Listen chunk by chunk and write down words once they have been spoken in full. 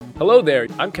Hello there,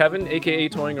 I'm Kevin, aka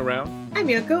Toying Around. I'm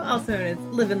Yoko, also known as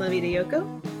Live and La Vida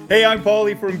Yoko. Hey, I'm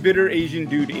Paulie from Bitter Asian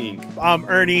Dude Inc. I'm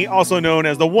Ernie, also known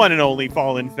as the one and only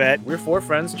Fallen Fett. We're four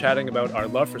friends chatting about our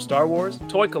love for Star Wars,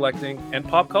 toy collecting, and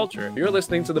pop culture. You're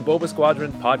listening to the Boba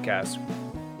Squadron podcast.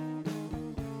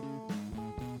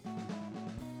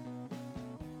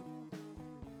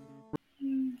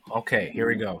 Okay, here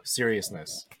we go.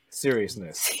 Seriousness.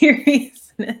 We're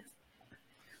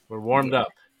warmed up.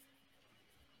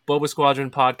 Boba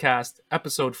Squadron podcast,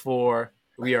 episode 4.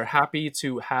 We are happy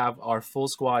to have our full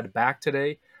squad back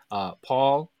today.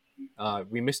 Paul,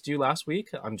 we missed you last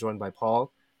week. I'm joined by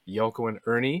Paul, Yoko, and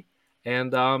Ernie.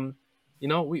 And, I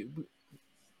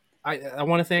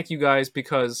want to thank you guys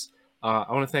because I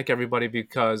want to thank everybody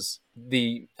because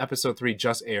the episode 3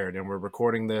 just aired and we're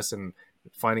recording this and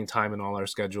finding time in all our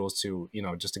schedules to,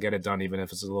 just to get it done, even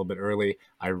if it's a little bit early.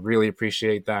 I really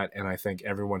appreciate that. And I think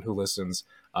everyone who listens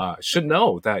should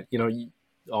know that,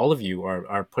 all of you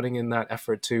are putting in that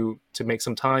effort to make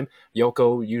some time.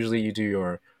 Yoko, usually you do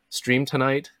your stream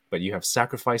tonight, but you have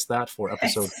sacrificed that for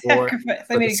episode 4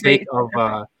 for the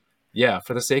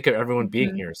sake of everyone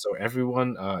being here. So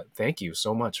everyone, thank you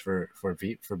so much for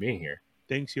being here.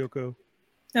 Thanks, Yoko.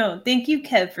 No, thank you,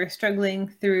 Kev, for struggling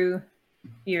through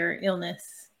your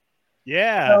illness.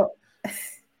 Yeah. So,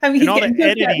 and all the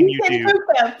editing you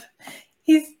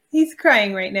do. He's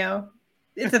crying right now.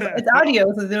 It's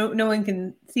audio, so no one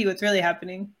can see what's really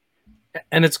happening.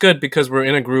 And it's good because we're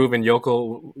in a groove, and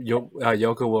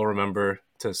Yoko will remember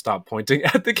to stop pointing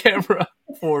at the camera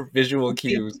for visual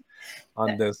cues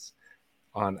on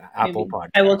Apple Podcast.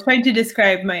 I will try to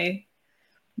describe my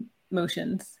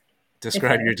motions.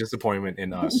 Describe your disappointment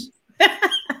in us.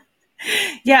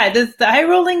 Yeah, does the eye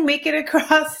rolling make it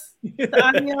across the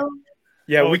audio?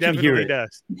 Yeah, we can hear it.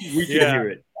 Does. We can hear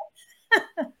it.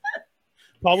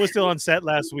 Paul was still on set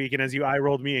last week, and as you eye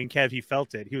rolled me and Kev, he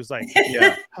felt it. He was like,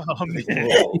 "Yeah, oh, man.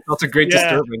 He felt a great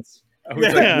disturbance." I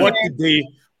was like, "What did they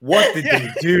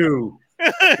do?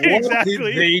 What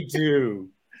did they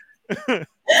do?"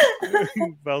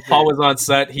 Paul was on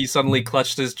set. He suddenly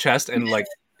clutched his chest and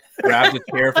grabbed a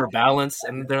chair for balance,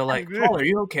 and they're like, "Paul, are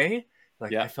you okay?"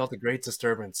 I felt a great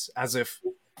disturbance, as if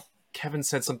Kevin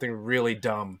said something really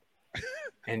dumb,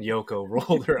 and Yoko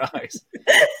rolled her eyes.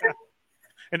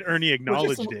 And Ernie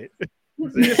acknowledged it.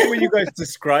 Just the way you guys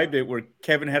described it, where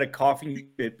Kevin had a coughing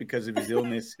fit because of his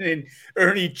illness, and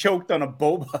Ernie choked on a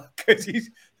boba because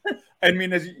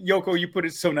as Yoko, you put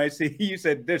it so nicely. You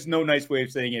said, "There's no nice way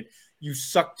of saying it. You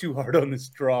sucked too hard on the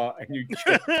straw, and you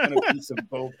choked on a piece of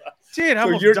boba." Dude, I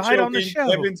almost died on the show.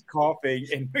 Kevin's coughing,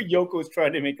 and Yoko's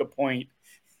trying to make a point.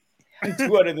 And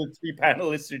 2 out of the 3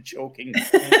 panelists are choking.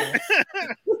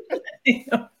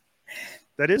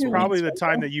 That is probably the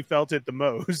time that you felt it the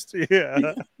most.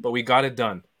 Yeah. But we got it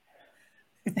done.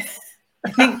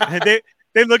 And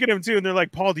they look at him too and they're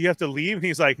like, "Paul, do you have to leave?" And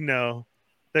he's like, "No,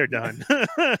 they're done."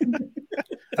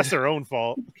 That's their own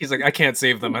fault. He's like, "I can't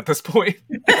save them at this point."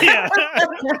 Yeah.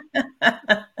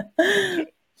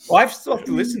 Well, I've still have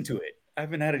to listen to it. I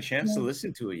haven't had a chance to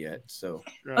listen to it yet. So.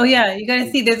 Oh yeah, you got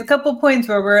to see. There's a couple points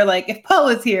where we're like, if Paul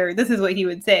was here, this is what he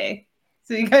would say.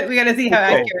 So we got to see how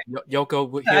accurate.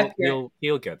 Yoko,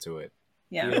 he'll get to it.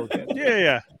 Yeah.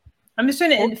 Yeah. I'm just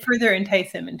trying to further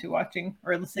entice him into watching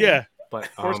or listening. Yeah. But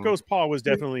Force Ghost Paul was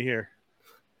definitely here.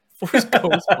 Force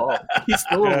Ghost Paul. He's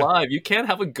still alive. You can't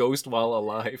have a ghost while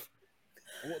alive.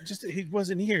 Well, just he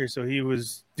wasn't here, so he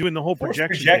was doing the whole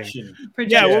projection.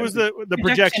 Yeah, what was the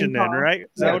projection then, right? Is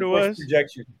that what it was?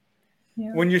 Projection.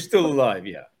 Yeah. When you're still alive,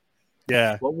 yeah.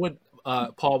 Yeah. What would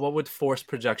Force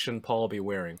Projection Paul be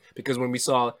wearing? Because when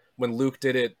Luke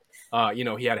did it,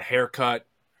 he had a haircut.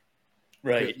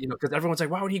 Right. Because everyone's like,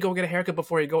 why would he go get a haircut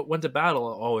before he went to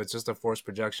battle? Oh, it's just a Force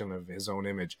projection of his own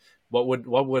image. What would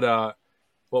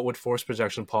Force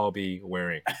Projection Paul be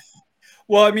wearing?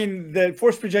 Well, the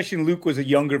Force Projection Luke was a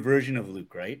younger version of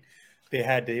Luke, right? They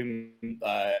had him.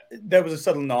 That was a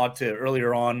subtle nod to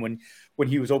earlier on when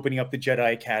he was opening up the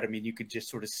Jedi Academy, and you could just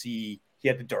sort of see he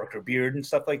had the darker beard and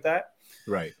stuff like that.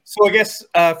 Right. So I guess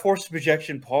Force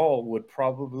Projection Paul would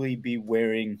probably be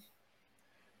wearing.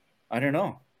 I don't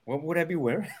know. What would I be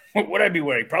wearing? What would I be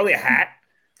wearing? Probably a hat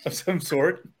of some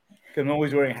sort. Because I'm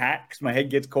always wearing a hat because my head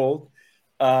gets cold.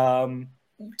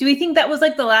 Do we think that was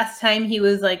the last time he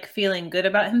was feeling good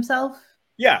about himself?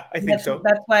 Yeah, I think so.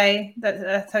 That's why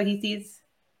that's how he sees.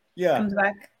 Yeah, comes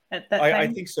back at that time. I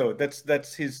think so.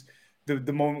 That's his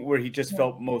the moment where he just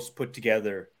felt most put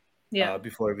together. Yeah.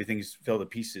 Before everything fell to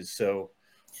pieces. So,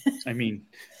 wait a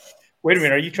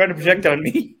minute. Are you trying to project on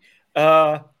me?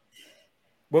 What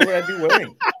would I be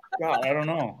wearing? God, I don't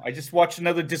know. I just watched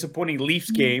another disappointing Leafs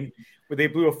game where they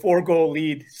blew a 4-goal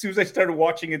lead. As soon as I started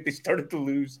watching it, they started to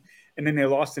lose, and then they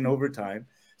lost in overtime.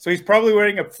 So he's probably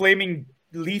wearing a flaming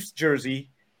Leafs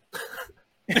jersey.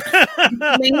 A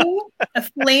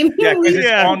flaming Yeah, because it's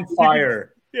Yeah. on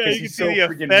fire. Yeah, 'Cause you can he's see so the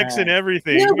freaking effects mad. and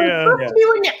everything. No, but it's Yeah. supposed to be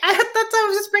when that's why I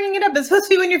was just bringing it up. It's supposed to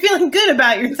be when you're feeling good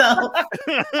about yourself.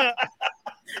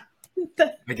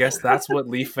 I guess that's what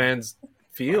Leaf fans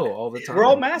feel all the time. We're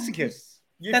all masochists.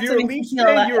 If That's you're a what makes Leafs you feel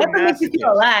fan, alive. you're a That's what makes you feel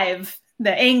masochist. alive.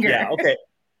 The anger. Yeah, okay.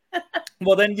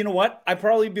 Well, then, you know what? I'd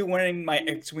probably be wearing my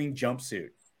X-Wing jumpsuit.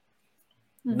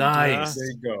 Nice. There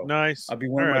you go. Nice. I'll be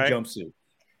wearing All my right. jumpsuit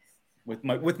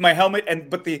with my helmet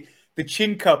but the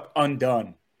chin cup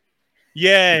undone.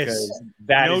 Yes. Because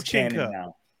that No is chin canon cup.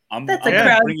 now. I'm That's a gonna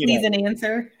crowd bring it pleasing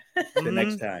answer. up the Mhm.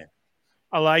 next time.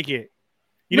 I like it.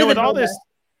 You know, With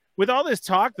with all this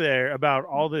talk there about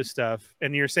all this stuff,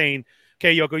 and you're saying,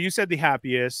 okay, Yoko, you said the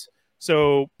happiest.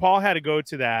 So Paul had to go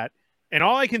to that. And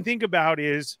all I can think about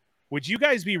is, would you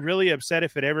guys be really upset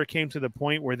if it ever came to the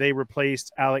point where they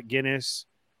replaced Alec Guinness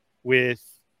with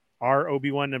our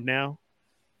Obi-Wan of now?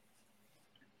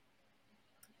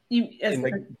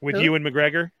 With Ewan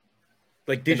McGregor?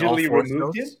 Like In all digitally Force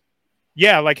removed Ghosts? it?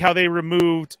 Yeah, like how they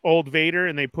removed old Vader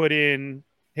and they put in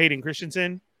Hayden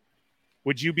Christensen.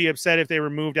 Would you be upset if they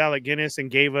removed Alec Guinness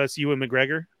and gave us Ewan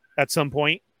McGregor at some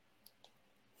point?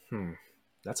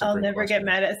 That's a I'll great never question. get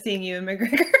mad at seeing you in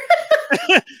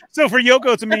McGregor. So for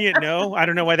Yoko, it's immediate no. I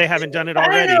don't know why they haven't done it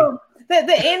already. I don't know.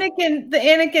 The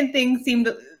Anakin thing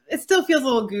it still feels a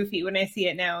little goofy when I see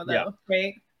it now, though, Yeah.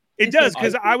 right? It does,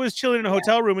 because I was chilling in a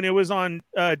hotel room and it was on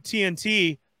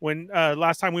TNT when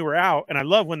last time we were out, and I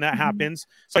love when that happens.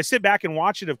 So I sit back and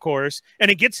watch it, of course,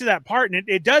 and it gets to that part, and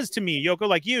it does to me, Yoko,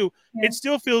 like you, it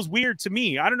still feels weird to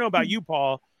me. I don't know about you,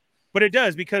 Paul, but it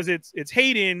does, because it's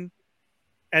Hayden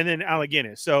and then Alec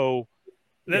Guinness. So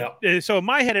so in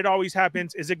my head, it always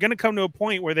happens. Is it going to come to a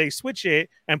point where they switch it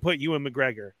and put Ewan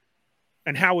McGregor?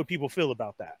 And how would people feel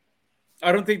about that?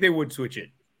 I don't think they would switch it.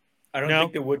 I don't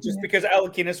think they would, just because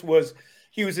Alec Guinness was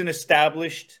an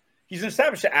established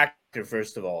actor,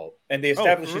 first of all, and they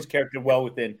established his character well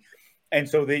within, and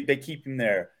so they keep him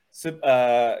there. So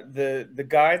the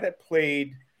guy that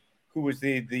played, who was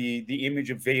the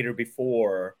image of Vader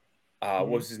before, what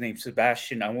was his name?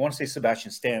 Sebastian. I want to say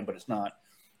Sebastian Stan, but it's not.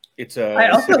 It's I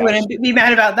also wouldn't be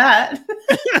mad about that.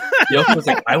 Yoko was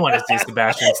like, I want to see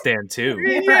Sebastian Stan too.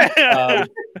 Yeah.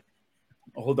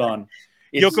 Hold on.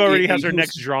 Yoko already has her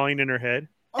next drawing in her head.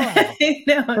 Oh, I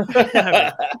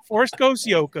know. Force Ghost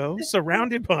Yoko,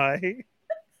 surrounded by.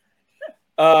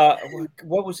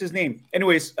 What was his name?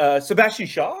 Anyways, Sebastian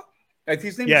Shaw. I think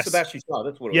his name was Sebastian Shaw.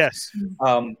 That's what it was.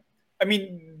 Yes. I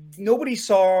mean, nobody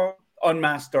saw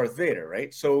Unmasked Darth Vader,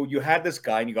 right? So you had this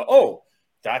guy, and you go, "Oh,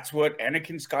 that's what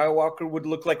Anakin Skywalker would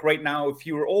look like right now if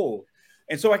he were old."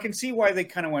 And so I can see why they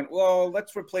kind of went, "Well,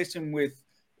 let's replace him with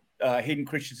Hayden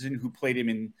Christensen, who played him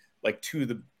in like two of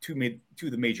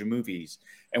the major movies,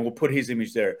 and we'll put his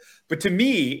image there." But to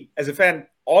me, as a fan,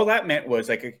 all that meant was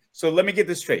like, so let me get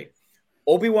this straight.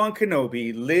 Obi-Wan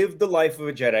Kenobi lived the life of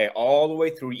a Jedi all the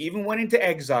way through, even went into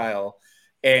exile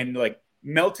and like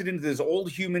melted into this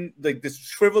old human, like this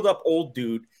shriveled up old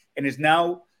dude, and is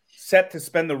now set to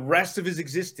spend the rest of his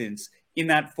existence in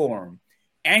that form.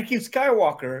 Anakin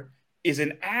Skywalker is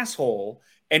an asshole,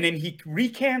 and then he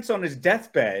recants on his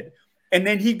deathbed, and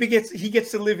then he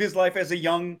gets to live his life as a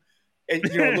young,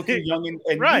 looking young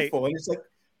and youthful. And it's like,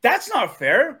 that's not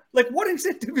fair. Like, what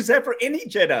incentive is that for any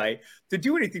Jedi to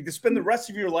do anything, to spend the rest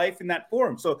of your life in that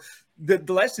form? So the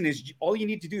lesson is, all you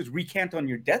need to do is recant on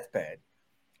your deathbed,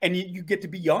 and you get to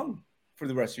be young for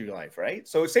the rest of your life, right?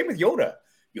 So same with Yoda.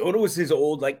 Yoda was his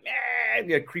old, like,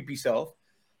 creepy self.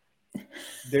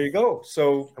 There you go.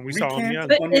 So and we saw him young.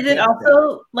 But is it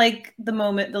also like the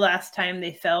last time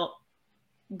they felt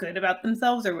good about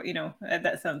themselves, or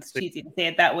that sounds cheesy to say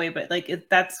it that way, but like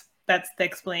that's the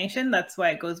explanation. That's why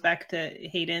it goes back to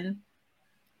Hayden.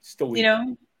 Still weak.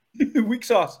 Weak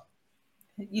sauce.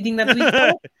 You think that's weak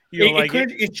sauce?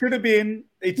 It should have been.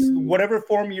 It's whatever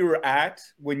form you were at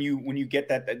when you get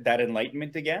that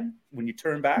enlightenment again, when you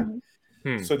turn back.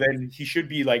 So then he should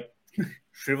be like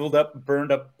shriveled up,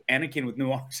 burned up Anakin with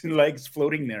no arms and legs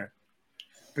floating there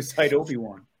beside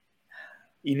Obi-Wan.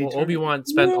 Well, Obi-Wan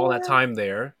spent all that time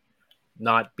there,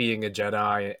 not being a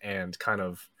Jedi and kind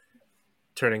of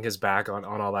turning his back on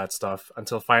all that stuff,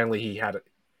 until finally he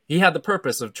had the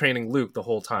purpose of training Luke the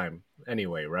whole time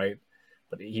anyway, right?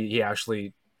 But he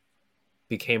actually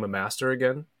became a master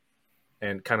again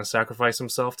and kind of sacrificed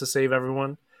himself to save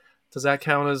everyone. Does that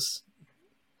count as...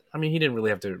 I mean, he didn't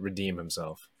really have to redeem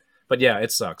himself. But yeah,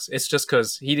 it sucks. It's just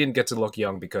because he didn't get to look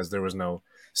young because there was no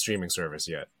streaming service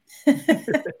yet.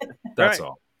 That's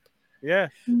all. Yeah.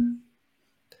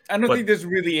 I don't But- think there's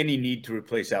really any need to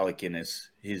replace Alec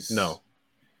Guinness. His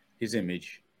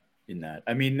image in that.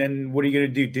 I mean, then what are you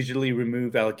going to do? Digitally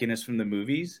remove Alec Guinness from the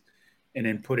movies and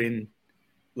then put in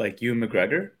like Ewan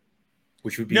McGregor,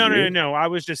 which would be No. I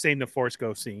was just saying the Force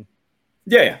Ghost scene.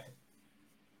 Yeah.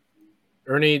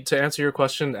 Ernie, to answer your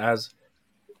question, as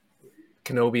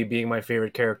Kenobi being my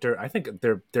favorite character, I think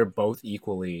they're both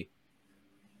equally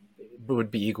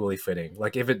would be equally fitting.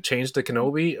 Like if it changed to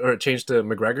Kenobi or it changed to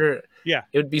McGregor, Yeah,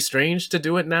 it would be strange to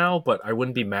do it now, but I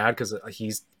wouldn't be mad because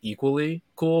he's equally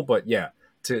cool. But yeah,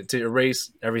 to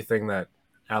erase everything that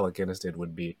Alec Guinness did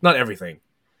would be not everything,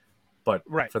 but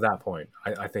for that point,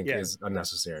 I think is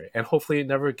unnecessary, and hopefully it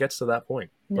never gets to that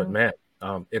point. No. But man,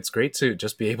 it's great to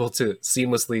just be able to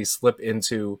seamlessly slip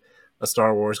into a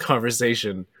Star Wars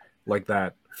conversation like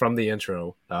that from the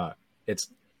intro. It's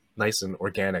nice and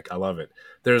organic. I love it.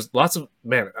 There's lots of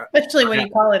especially when you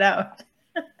call it out.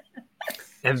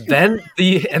 And then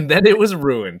it was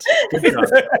ruined.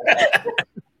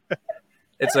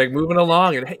 It's like moving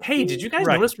along and hey, did you guys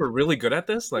notice we're really good at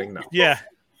this? Like, no. Yeah.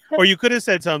 Or you could have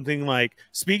said something like,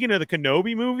 speaking of the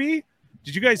Kenobi movie,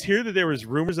 did you guys hear that there was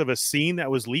rumors of a scene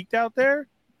that was leaked out there?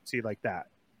 See, like that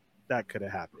could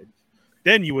have happened.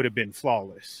 Then you would have been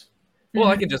flawless. Well,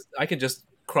 I can just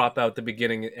crop out the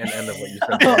beginning and end of what you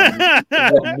said.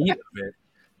 The meat of it.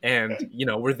 And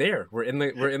we're there. We're in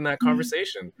that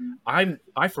conversation.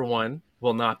 I for one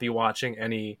will not be watching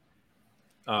any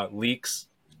leaks.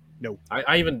 No.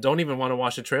 I even don't even want to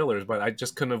watch the trailers, but I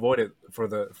just couldn't avoid it for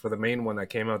the main one that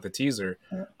came out, the teaser.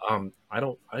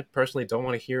 I personally don't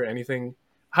want to hear anything.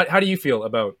 How do you feel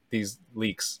about these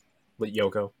leaks,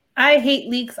 Yoko? I hate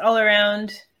leaks all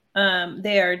around.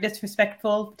 They are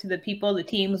disrespectful to the people, the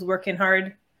teams working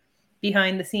hard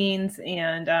behind the scenes,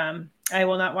 and I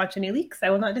will not watch any leaks. I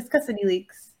will not discuss any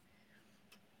leaks.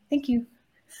 Thank you.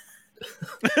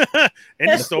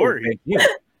 End of story. Thank you.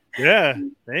 Yeah,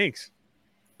 thanks.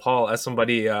 Paul, as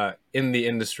somebody in the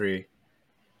industry,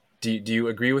 do you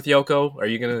agree with Yoko? Are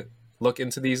you going to look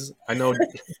into these? I know.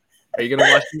 Are you going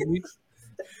to watch these leaks?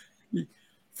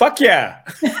 Fuck yeah.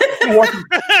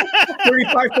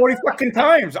 35, 40 fucking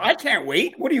times. I can't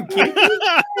wait. What are you kidding me?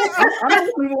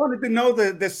 I really wanted to know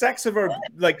the sex of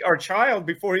our child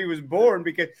before he was born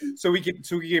so we could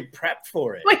prep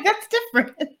for it. Wait, that's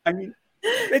different. I mean,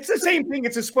 it's the same thing.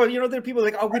 It's a spoil. There are people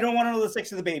like, oh, we don't want to know the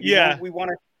sex of the baby. Yeah. We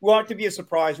want it to be a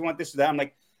surprise. We want this or that. I'm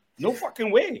like, no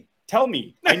fucking way. Tell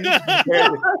me. I need to be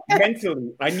prepared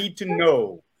mentally. I need to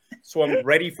know. So I'm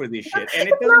ready for this shit. And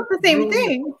it's not the same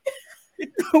thing.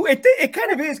 It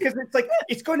kind of is, because it's like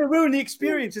it's going to ruin the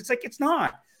experience. It's like it's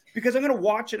not, because I'm going to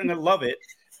watch it and I love it.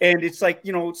 And it's like,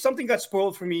 something got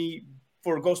spoiled for me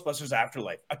for Ghostbusters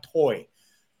Afterlife, a toy.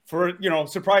 For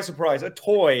surprise, surprise, a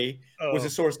toy was a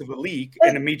source of a leak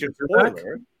and a major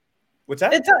spoiler. What's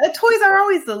that? Toys are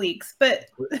always the leaks, but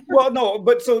well, no,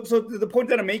 but so the point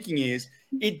that I'm making is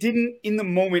it didn't in the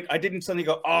moment. I didn't suddenly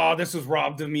go, oh, this was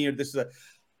robbed of me, or this is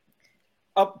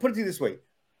I'll put it to you this way.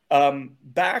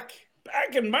 Back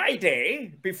in my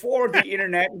day, before the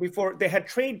internet, before they had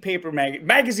trade paper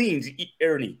magazines,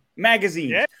 Ernie,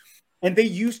 magazines. Yeah. And they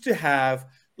used to have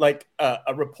like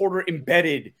a reporter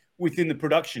embedded within the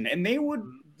production, and they would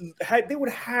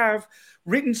have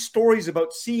written stories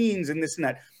about scenes and this and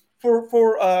that.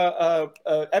 For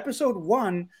episode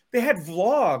 1, they had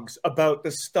vlogs about the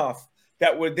stuff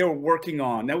that they were working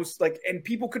on. That was like, and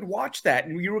people could watch that,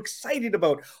 and we were excited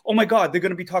about, oh my God, they're going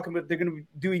to be talking about, they're going to be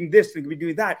doing this, they're going to be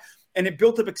doing that. And it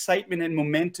built up excitement and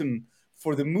momentum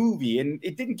for the movie. And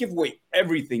it didn't give away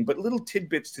everything, but little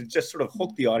tidbits to just sort of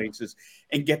hook the audiences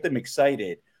and get them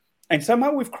excited. And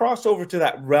somehow we've crossed over to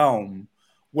that realm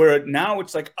where now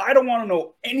it's like, I don't want to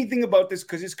know anything about this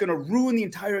because it's going to ruin the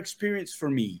entire experience for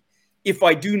me if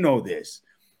I do know this.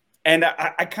 And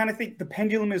I kind of think the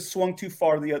pendulum has swung too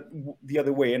far the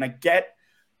other way. And I get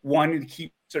wanting to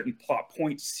keep certain plot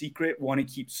points secret, wanting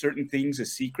to keep certain things a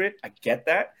secret. I get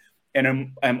that.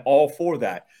 And I'm all for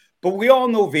that. But we all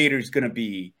know Vader's going to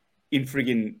be in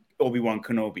friggin' Obi-Wan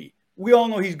Kenobi. We all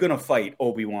know he's going to fight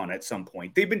Obi-Wan at some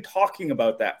point. They've been talking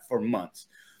about that for months.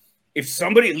 If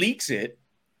somebody leaks it,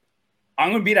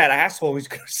 I'm going to be that asshole who's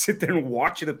going to sit there and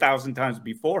watch it 1,000 times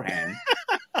beforehand.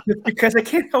 Just because I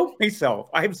can't help myself.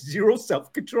 I have zero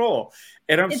self-control.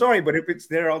 And I'm sorry, but if it's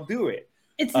there, I'll do it.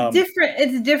 It's different.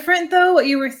 It's different, though, what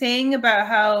you were saying about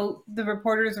how the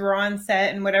reporters were on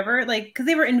set and whatever, like, because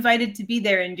they were invited to be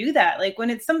there and do that. Like,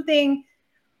 when it's something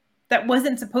that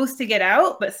wasn't supposed to get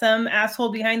out, but some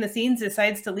asshole behind the scenes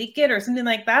decides to leak it or something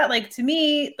like that. Like, to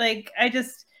me, like,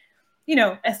 you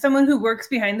know, as someone who works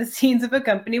behind the scenes of a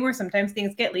company where sometimes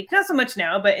things get leaked, not so much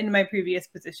now, but in my previous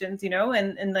positions, you know,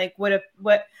 and like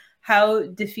how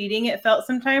defeating it felt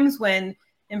sometimes when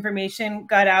information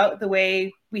got out the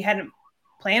way we hadn't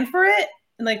planned for it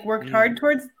and like worked hard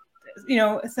towards, you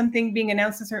know, something being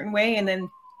announced a certain way, and then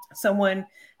someone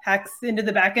hacks into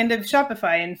the back end of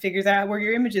Shopify and figures out where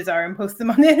your images are and posts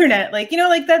them on the internet. Like, you know,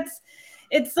 like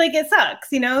it's like, it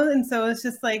sucks, you know? And so it's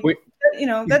just like, you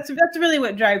know, that's really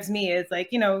what drives me is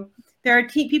like, you know, there are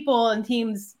people and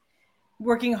teams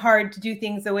working hard to do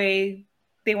things the way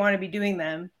they want to be doing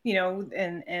them, you know,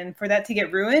 and for that to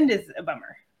get ruined is a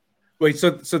bummer. Wait,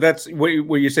 so that's what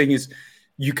you're saying is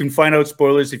you can find out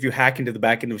spoilers if you hack into the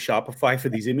back end of Shopify for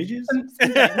these images?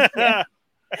 Yeah.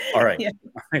 All right. Yeah.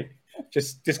 All right.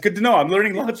 Just good to know. I'm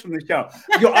learning lots from this show.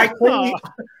 Yo,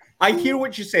 I hear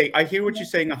what you say. I hear what you're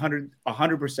saying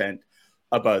 100%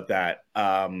 about that.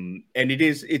 And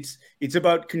it's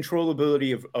about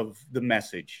controllability of the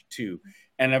message too.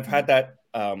 And I've had that.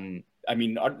 I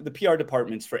mean, the PR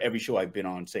departments for every show I've been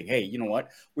on saying, hey, you know what?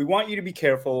 We want you to be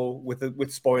careful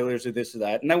with spoilers or this or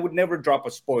that. And I would never drop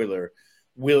a spoiler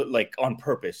like on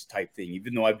purpose type thing,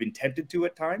 even though I've been tempted to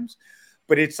at times.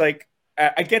 But it's like,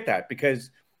 I get that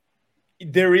because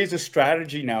there is a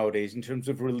strategy nowadays in terms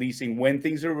of releasing when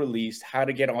things are released, how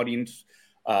to get audience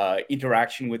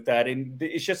interaction with that. And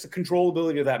it's just the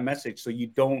controllability of that message. So you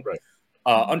don't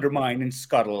undermine and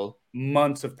scuttle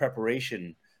months of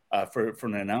preparation for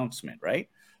an announcement. Right.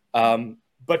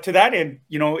 But to that end,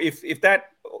 you know, if that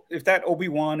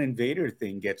Obi-Wan and Vader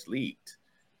thing gets leaked,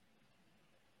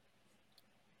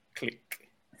 click.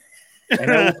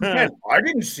 And I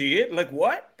didn't see it. Like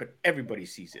what? But everybody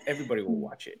sees it. Everybody will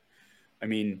watch it. I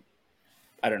mean,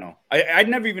 I don't know. I'd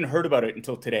never even heard about it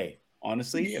until today,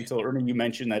 honestly. Until Ernie, you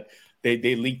mentioned that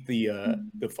they leaked the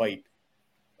fight,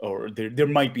 or there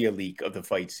might be a leak of the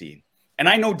fight scene. And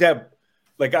I know Deb,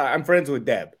 like I'm friends with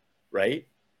Deb, right?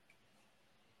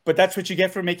 But that's what you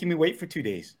get for making me wait for 2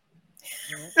 days.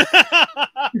 2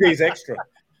 days extra.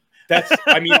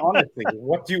 I mean, honestly,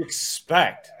 what do you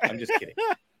expect? I'm just kidding.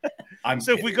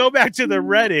 So if we go back to the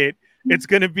Reddit, it's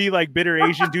going to be like bitter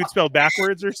Asian dude spelled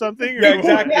backwards or something? Yeah,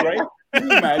 exactly, right?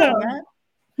 Can you imagine that?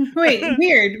 Wait,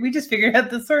 weird. We just figured out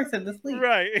the source of the leak.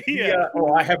 Right, yeah.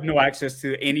 Oh, I have no access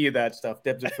to any of that stuff.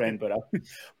 Deb's a friend, but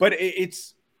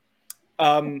it's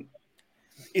like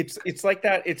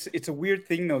that. It's a weird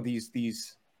thing, though,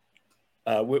 these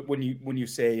when you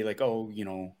say, like, oh, you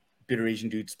know, bitter Asian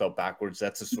dude spelled backwards,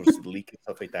 that's the source of the leak and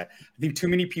stuff like that. I think too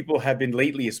many people have been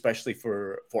lately, especially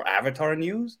for Avatar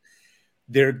news,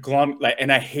 they're like, and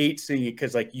I hate seeing it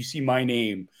because, like, you see my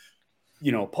name,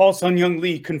 you know, Paul Sun-Hyung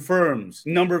Lee confirms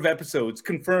number of episodes,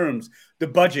 confirms the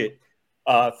budget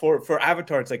for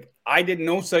Avatar. It's like, I did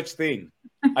no such thing.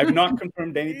 I've not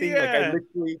confirmed anything. Like, I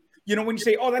literally, you know, when you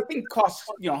say, oh, that thing costs,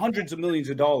 you know, hundreds of millions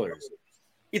of dollars,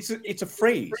 it's a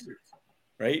phrase.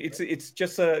 Right. It's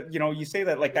just you know, you say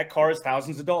that like that car is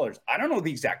thousands of dollars. I don't know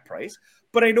the exact price,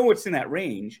 but I know it's in that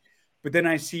range. But then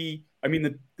I see, I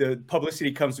mean, the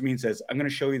publicity comes to me and says, I'm going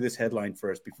to show you this headline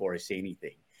first before I say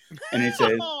anything. And it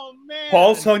says,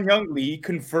 Paul Sun-Hyung Lee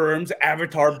confirms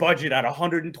Avatar budget at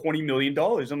 $120 million.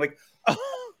 I'm like,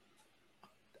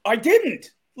 I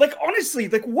didn't. Like, honestly,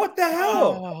 like, what the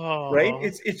hell? Right?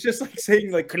 It's just like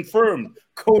saying, like, confirmed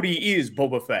Cody is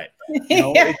Boba Fett. You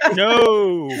know? Yeah.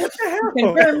 No. What the hell?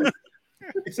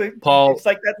 It's like, Paul, it's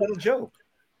like that little joke.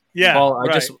 Yeah. Paul,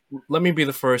 let me be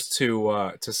the first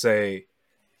to say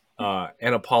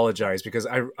and apologize, because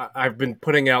I've been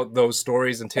putting out those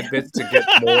stories and tidbits to get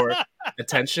more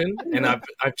attention, and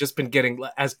I've just been getting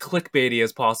as clickbaity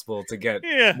as possible to get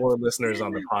more listeners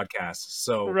on the podcast.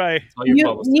 So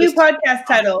new podcast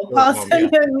title: Paul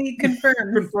Sun-Hyung Lee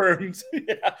confirms.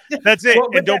 Yeah. That's it,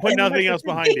 and don't put nothing else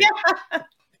behind it.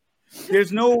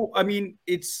 There's no. I mean,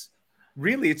 it's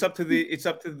up to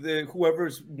the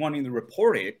whoever's wanting to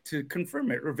report it to confirm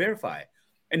it or verify it.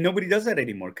 And nobody does that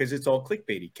anymore because it's all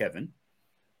clickbaity, Kevin.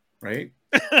 Right?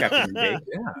 Yeah.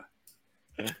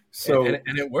 So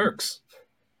and it works.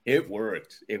 It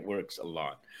works. It works a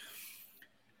lot.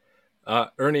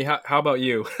 Ernie, how about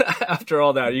you? After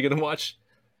all that, are you going to watch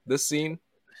this scene?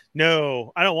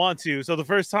 No, I don't want to. So the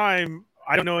first time,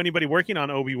 I don't know anybody working on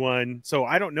Obi-Wan, so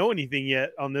I don't know anything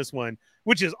yet on this one,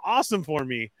 which is awesome for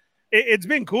me. It's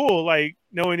been cool, like,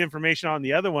 knowing information on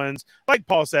the other ones. Like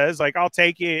Paul says, like, I'll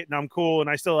take it and I'm cool and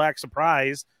I still act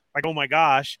surprised, like, oh my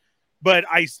gosh. But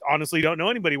I honestly don't know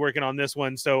anybody working on this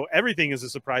one, so everything is a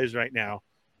surprise right now.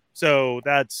 So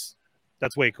that's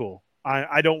way cool.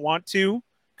 I don't want to,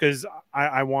 because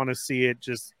I want to see it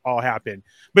just all happen.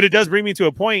 But it does bring me to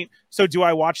a point. So do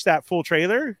I watch that full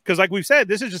trailer? Because like we've said,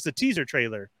 this is just a teaser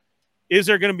trailer. is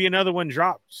there going to be another one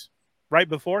dropped right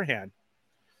beforehand?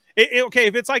 Okay,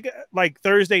 if it's like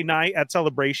Thursday night at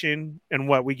Celebration and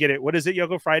we get it. What is it,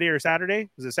 Yoko? Friday or Saturday?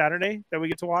 Is it Saturday that we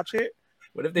get to watch it?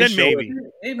 What if they Then show maybe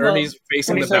Ernie's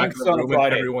facing the back of the room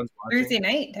and everyone's watching? Thursday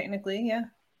night, technically, yeah.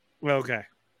 Well, okay.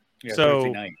 Yeah, So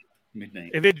Thursday night,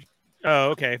 midnight.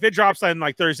 If it drops on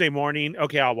like Thursday morning,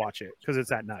 okay, I'll watch it because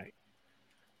it's at night.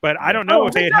 But I don't know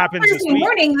if it happens this week.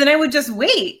 Morning, then I would just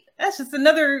wait. That's just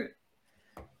another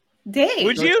day.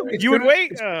 Would you? You would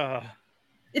wait?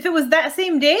 If it was that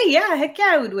same day, yeah, heck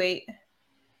yeah, I would wait.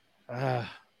 I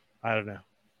don't know,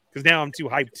 because now I'm too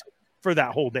hyped for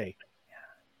that whole day.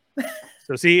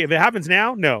 So see, if it happens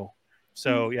now, no.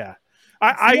 So yeah,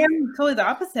 I'm totally the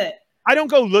opposite. I don't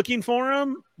go looking for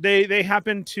them. They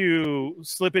happen to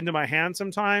slip into my hand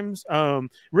sometimes.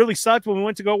 Really sucked when we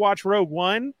went to go watch Rogue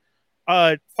One.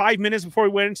 5 minutes before we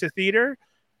went into theater,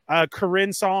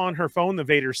 Corinne saw on her phone the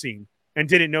Vader scene and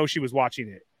didn't know she was watching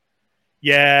it.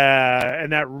 Yeah,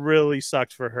 and that really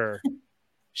sucked for her.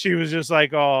 She was just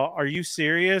like, "Oh, are you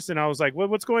serious?" And I was like,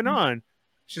 "What's going on?"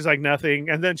 She's like, "Nothing."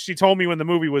 And then she told me when the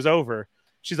movie was over.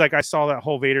 She's like, "I saw that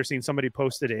whole Vader scene. Somebody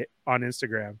posted it on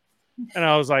Instagram." And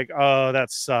I was like, "Oh,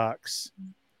 that sucks."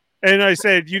 And I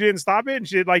said, "You didn't stop it?" And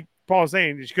she, like Paul was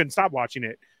saying, she couldn't stop watching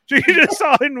it. She just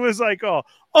saw it and was like,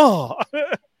 oh.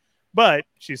 But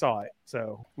she saw it.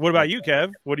 So what about you,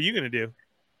 Kev? What are you going to do?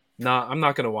 Nah, I'm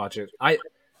not going to watch it. I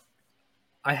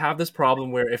have this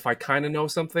problem where if I kind of know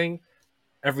something,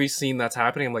 every scene that's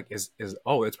happening, I'm like, it's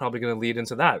probably going to lead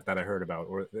into that I heard about.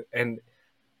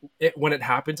 When it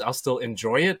happens, I'll still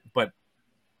enjoy it, but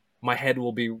my head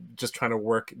will be just trying to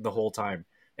work the whole time,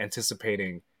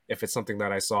 anticipating if it's something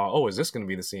that I saw. Oh, is this going to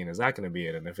be the scene? Is that going to be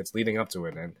it? And if it's leading up to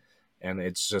it, and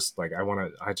it's just like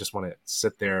I just want to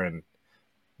sit there and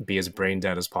be as brain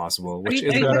dead as possible. Which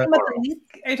is. Are you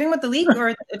talking about the leak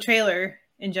or the trailer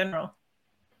in general?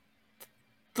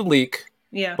 The leak,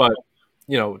 yeah. But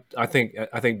I think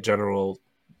general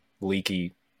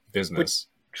leaky business.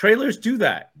 But trailers do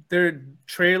that. They're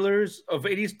trailers of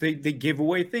 80s. They give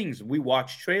away things. We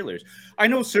watch trailers. I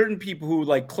know certain people who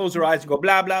like close their eyes and go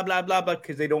blah blah blah blah blah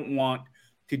because they don't want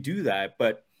to do that.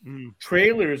 But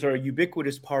trailers are a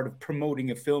ubiquitous part of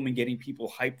promoting a film and getting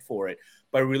people hyped for it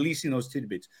by releasing those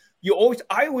tidbits.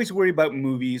 I always worry about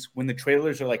movies when the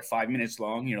trailers are like 5 minutes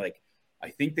long. You're like, I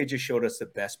think they just showed us the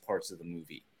best parts of the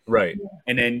movie. Right.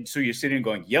 And then so you're sitting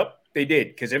going, yep, they did,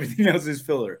 because everything else is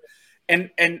filler. And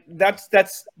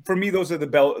that's for me, those are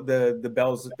the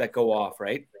bells that go off,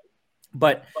 right?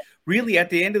 But really at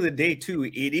the end of the day too,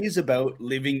 it is about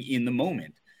living in the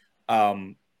moment.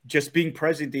 Just being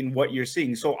present in what you're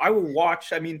seeing. So I will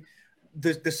watch, I mean,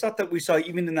 the stuff that we saw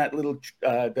even in that little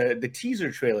the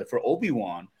teaser trailer for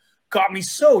Obi-Wan got me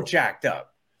so jacked up.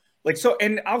 Like, so,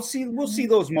 and we'll see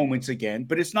those moments again,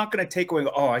 but it's not going to take away,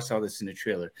 I saw this in the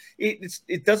trailer.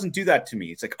 It doesn't do that to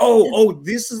me. It's like,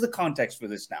 this is the context for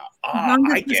this now.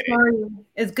 I get it.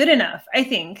 It's good enough, I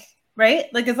think, right?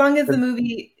 Like, as long as the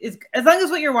movie as long as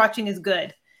what you're watching is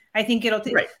good, I think it'll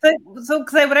take. Right. So,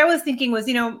 what I was thinking was,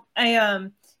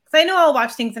 I know I'll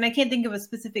watch things and I can't think of a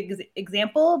specific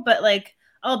example, but like,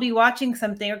 I'll be watching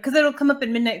something because it'll come up at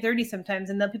midnight 30 sometimes,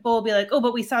 and then people will be like, "Oh,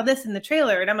 but we saw this in the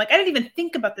trailer," and I'm like, I didn't even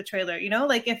think about the trailer,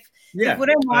 Like if what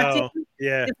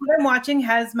I'm watching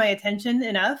has my attention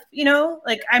enough,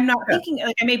 like I'm not thinking,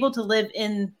 like I'm able to live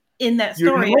in that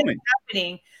story that's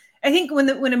happening. I think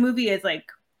when a movie is like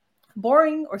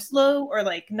boring or slow or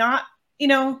like not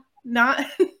not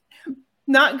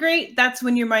great, that's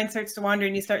when your mind starts to wander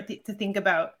and you start to think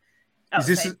about.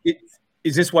 Is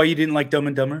this why you didn't like Dumb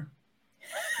and Dumber?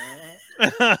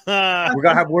 We're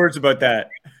gonna have words about that.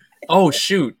 Oh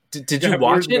shoot! Did you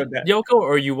watch it, Yoko,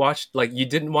 or you watched like you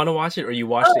didn't want to watch it, or you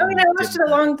watched it? I mean, I watched it a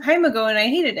long time ago and I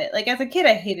hated it. Like as a kid,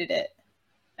 I hated it.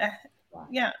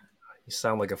 Yeah. You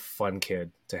sound like a fun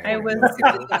kid to hang. I was.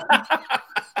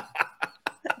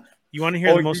 You want to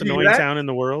hear the most annoying sound in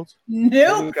the world?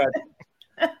 No.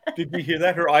 Oh, did you hear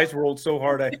that? Her eyes rolled so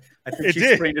hard. I think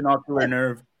she sprained an ocular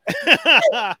nerve.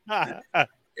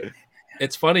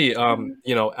 It's funny,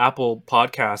 Apple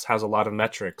Podcasts has a lot of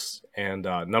metrics, and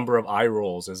number of eye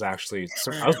rolls is actually.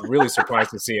 I was really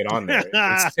surprised to see it on there.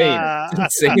 It's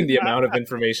insane the amount of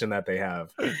information that they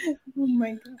have. Oh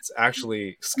my god! It's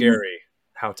actually scary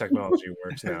how technology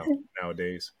works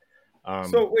nowadays.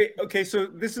 So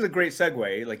this is a great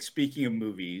segue. Like, speaking of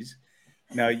movies,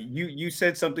 now you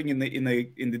said something in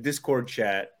the Discord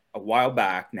chat a while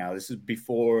back. Now this is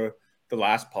before the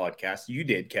last podcast. You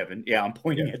did, Kevin. Yeah, I'm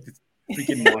pointing at the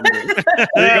freaking monitor.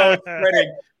 There you go.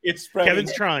 It's spreading.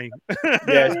 Kevin's trying.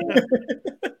 Yes.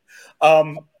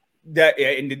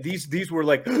 And these were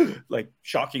like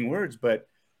shocking words, but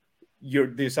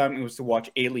the assignment was to watch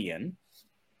Alien,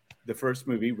 the first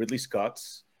movie, Ridley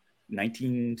Scott's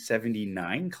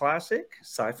 1979 classic,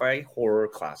 sci-fi horror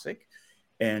classic,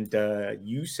 and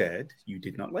you said you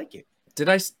did not like it. Did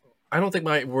I? I don't think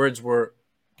my words were,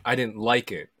 I didn't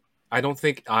like it. I don't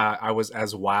think I was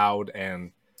as wowed,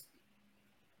 and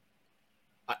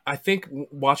I think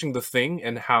watching The Thing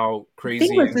and how crazy,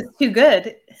 Thing was just too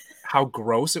good. how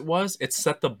gross it was, it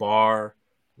set the bar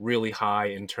really high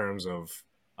in terms of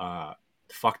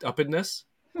fucked upness.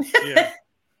 Yeah.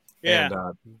 Yeah.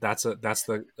 And that's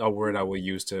a word I will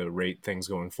use to rate things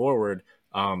going forward.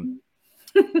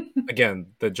 Again,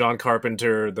 the John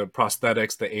Carpenter, the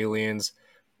prosthetics, the aliens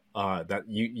that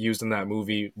you used in that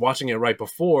movie. Watching it right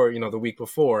before, the week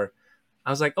before, I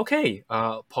was like, okay,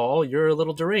 Paul, you're a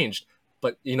little deranged,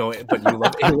 but you love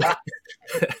Alien.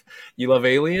 You love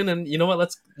Alien, and you know what?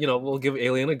 Let's we'll give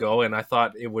Alien a go. And I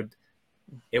thought it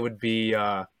would be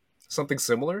something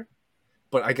similar.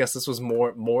 But I guess this was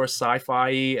more sci-fi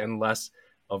and less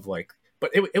of like,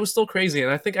 but it was still crazy.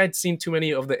 And I think I'd seen too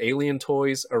many of the Alien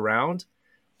toys around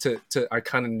to I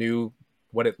kind of knew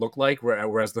what it looked like.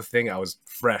 Whereas The Thing, I was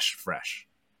fresh,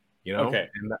 Okay.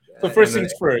 So first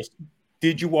things first,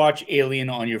 did you watch Alien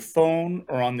on your phone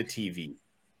or on the TV?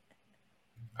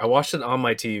 I watched it on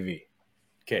my TV.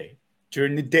 Okay.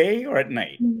 During the day or at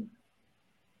night?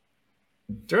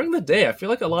 During the day. I feel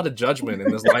like a lot of judgment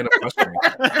in this line of questioning.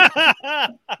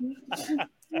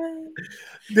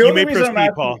 You may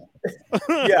proceed, Paul.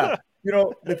 Yeah.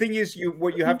 The thing is,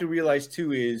 what you have to realize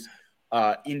too is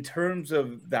in terms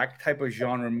of that type of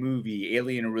genre movie,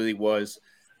 Alien really was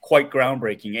quite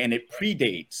groundbreaking, and it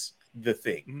predates The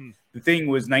Thing. The Thing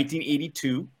was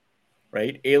 1982,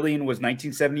 right? Alien was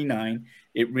 1979.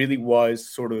 It really was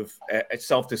sort of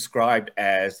self-described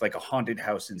as like a haunted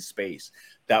house in space.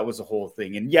 That was the whole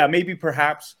thing. And yeah, maybe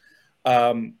perhaps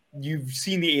you've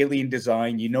seen the Alien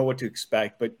design, you know what to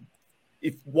expect. But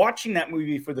if watching that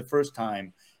movie for the first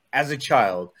time as a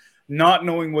child, not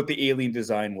knowing what the Alien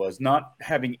design was, not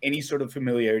having any sort of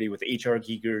familiarity with H.R.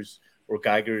 Giger's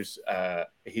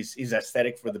his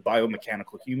aesthetic for the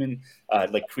biomechanical human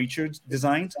like creature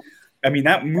designs. I mean,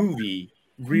 that movie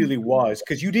really was,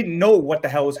 because you didn't know what the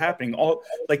hell was happening. All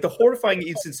like the horrifying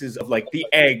instances of like the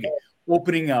egg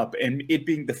opening up and it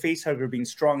being the face hugger being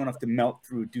strong enough to melt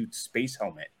through a dude's space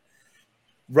helmet,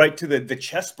 right to the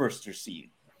chest burster scene.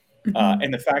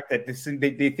 And the fact that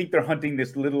they think they're hunting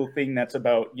this little thing that's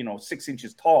about 6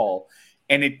 inches tall,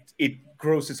 and it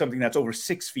grows to something that's over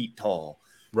 6 feet tall,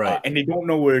 right? And they don't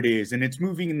know where it is, and it's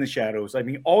moving in the shadows. I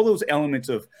mean, all those elements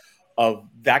of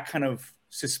that kind of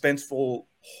suspenseful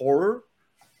horror,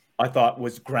 I thought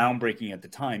was groundbreaking at the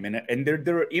time, and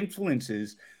there are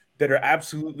influences that are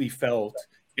absolutely felt,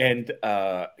 and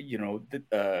that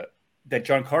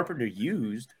John Carpenter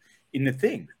used in The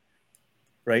Thing.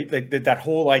 Right, like that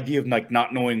whole idea of like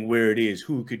not knowing where it is,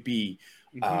 who it could be,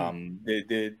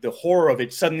 the horror of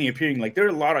it suddenly appearing. Like there are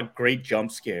a lot of great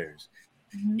jump scares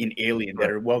in Alien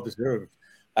that are well deserved,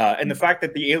 and the fact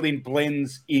that the alien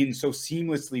blends in so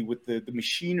seamlessly with the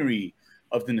machinery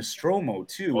of the Nostromo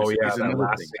too is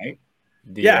another thing,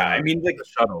 right? I mean, like the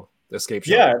shuttle, the escape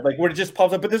shuttle. Yeah, like where it just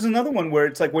pops up. But there's another one where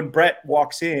it's like when Brett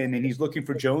walks in and he's looking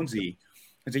for Jonesy.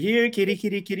 It's like, here, kitty,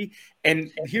 kitty, kitty.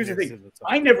 And here's the thing.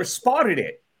 I never spotted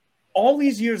it. All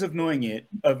these years of knowing it,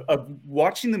 of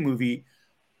watching the movie,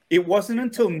 it wasn't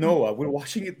until Noah, we're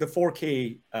watching it, the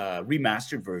 4K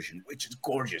remastered version, which is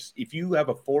gorgeous. If you have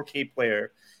a 4K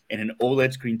player and an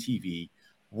OLED screen TV,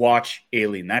 watch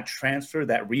Alien. That transfer,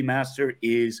 that remaster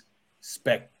is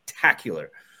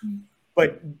spectacular.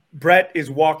 But Brett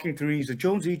is walking through, he's like,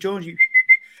 Jonesy.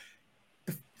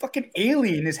 The fucking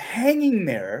alien is hanging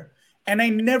there. And I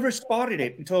never spotted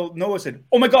it until Noah said,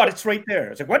 oh my God, it's right there. I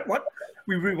was like, what?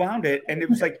 We rewound it. And it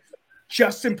was like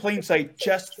just in plain sight,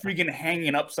 just freaking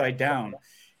hanging upside down.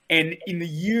 And in the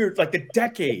years, like the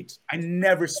decades, I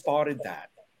never spotted that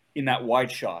in that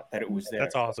wide shot that it was there.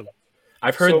 That's awesome.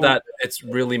 I've heard that it's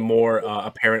really more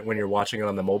apparent when you're watching it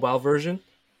on the mobile version.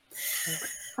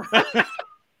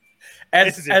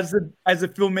 as the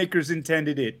filmmakers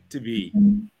intended it to be,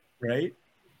 right?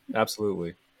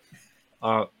 Absolutely.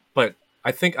 But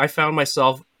I think I found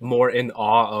myself more in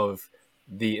awe of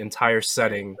the entire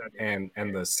setting and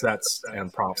the sets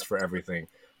and props for everything.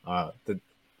 The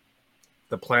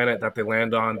planet that they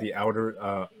land on, the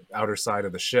outer side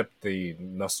of the ship, the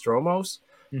Nostromos,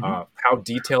 how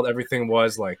detailed everything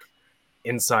was, like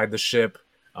inside the ship,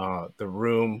 the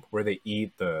room where they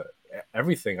eat,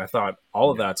 everything. I thought all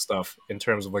of that stuff in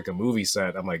terms of like a movie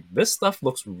set, I'm like, this stuff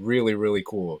looks really, really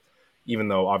cool. Even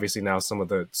though obviously now some of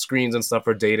the screens and stuff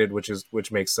are dated,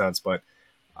 which makes sense. But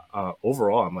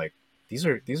overall, I'm like,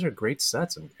 these are great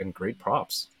sets and great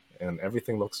props, and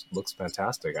everything looks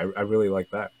fantastic. I really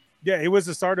like that. Yeah, it was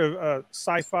the start of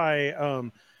sci-fi.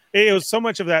 It was so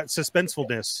much of that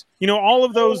suspensefulness. You know, all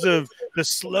of those of the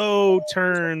slow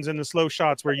turns and the slow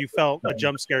shots where you felt a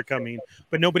jump scare coming,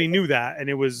 but nobody knew that, and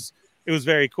it was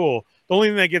very cool. The only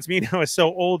thing that gets me now is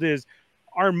so old is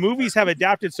our movies have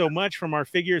adapted so much from our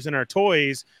figures and our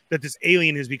toys that this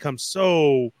alien has become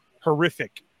so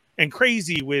horrific and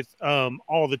crazy with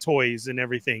all the toys and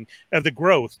everything of the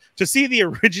growth. To see the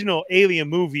original Alien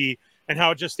movie and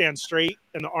how it just stands straight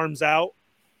and the arms out,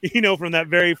 you know, from that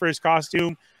very first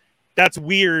costume, that's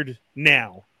weird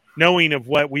now, knowing of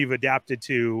what we've adapted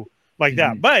to like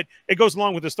that. But it goes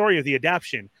along with the story of the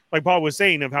adaptation, like Paul was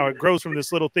saying, of how it grows from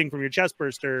this little thing from your chest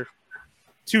burster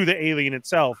to the alien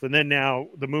itself. And then now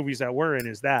the movies that we're in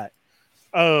is that.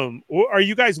 Are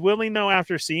you guys willing, though,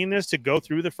 after seeing this, to go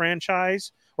through the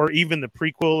franchise or even the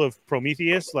prequel of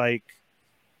Prometheus, like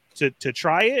to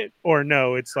try it? Or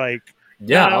no, it's like,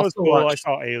 yeah, that was cool. I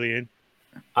saw Alien.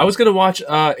 I was gonna watch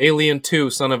Alien 2,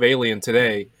 Son of Alien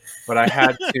today, but I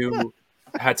had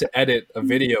to edit a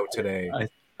video today.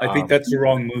 I think that's the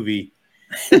wrong movie.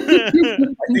 I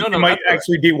think you might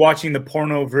actually be watching the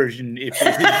porno version if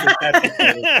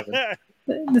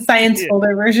the science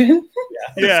folder version.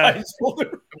 Yeah. Science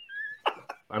folder.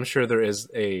 I'm sure there is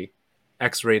a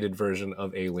X-rated version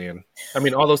of Alien. I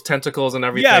mean, all those tentacles and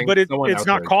everything. Yeah, but it's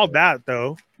not called that,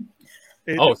 though.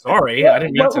 Oh, sorry. I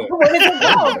didn't mean to. What is it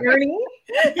called, Ernie?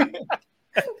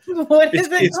 What is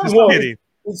it called?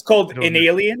 It's called An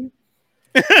Alien.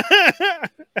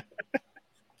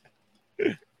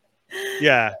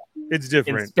 Yeah, it's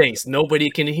different. In space, nobody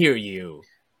can hear you.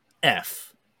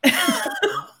 F.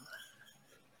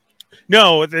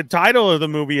 No, the title of the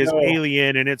movie is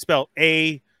Alien, and it's spelled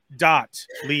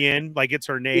A.Lien, like it's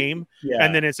her name.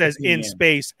 And then it says, in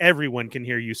space, everyone can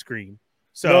hear you scream.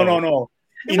 So No.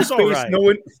 In space, right. no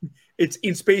one. It's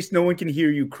in space. No one can hear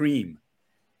you cream.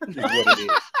 Is what it is.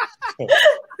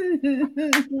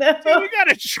 No. See, we got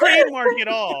to trademark it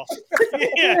all.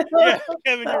 Yeah,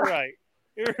 Kevin, you're right.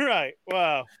 You're right.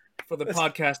 Wow. For the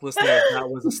podcast listeners, that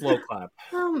was a slow clap.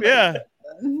 Yeah.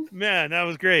 Man, that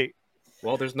was great.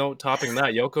 Well, there's no topping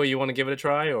that. Yoko, you want to give it a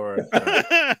try, or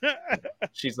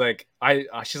she's like, I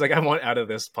want out of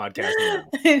this podcast now.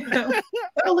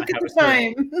 Oh, look at the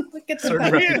time. Look at the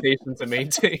certain reputation to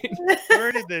maintain.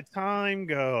 Where did the time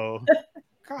go?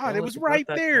 God, it was right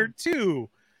there too.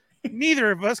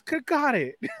 Neither of us could got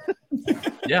it.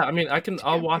 Yeah, I mean,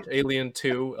 I'll watch Alien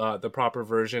 2, the proper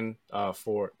version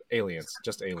for Aliens,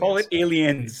 just Aliens. Call it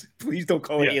Aliens. Please don't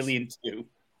call it Alien 2.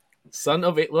 Son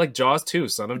of like Jaws 2,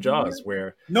 Son of Jaws,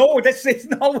 where no, it's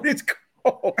not what it's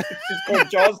called. It's just called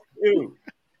Jaws 2.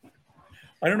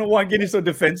 I don't know why I'm getting so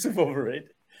defensive over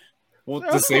it. Well,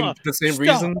 the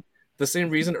same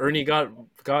reason Ernie got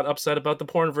upset about the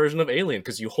porn version of Alien,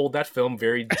 because you hold that film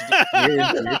very near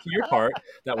to your heart.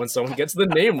 That when someone gets the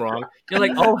name wrong, you're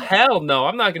like, oh hell no,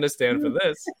 I'm not going to stand for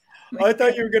this. I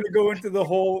thought you were going to go into the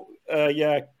whole,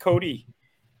 Cody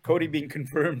being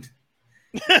confirmed.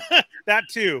 That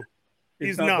too.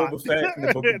 He's not. Boba Fett in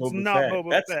the book of It's Boba not Fett.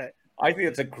 Boba Fett. I think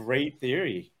it's a great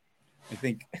theory. I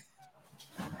think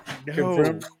No.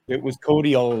 confirmed it was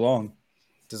Cody all along.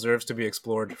 Deserves to be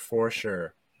explored for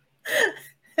sure.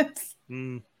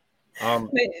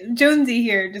 Jonesy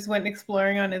here just went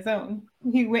exploring on his own.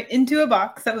 He went into a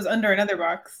box that was under another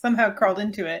box, somehow crawled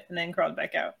into it, and then crawled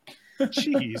back out.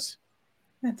 Jeez.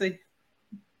 That's what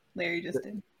Larry just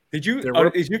did. Did you?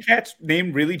 Is your cat's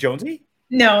name really Jonesy?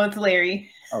 No, it's Larry.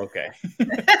 Okay.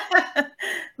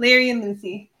 Larry and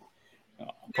Lucy.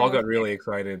 Paul got really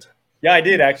excited. Yeah, I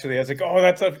did actually. I was like, oh,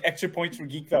 that's extra points for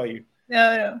geek value.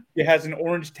 No. It has an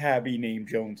orange tabby named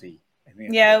Jonesy.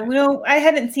 Yeah, no, I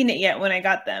hadn't seen it yet when I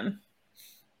got them.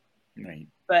 Right.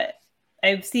 But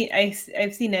I've seen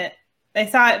it. I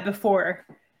saw it before.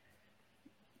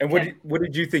 And what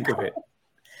did you think of it?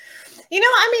 You know,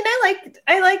 I mean,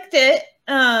 I liked it.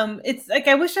 It's like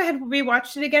I wish I had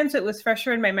rewatched it again so it was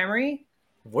fresher in my memory.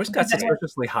 Voice got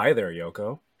suspiciously high there,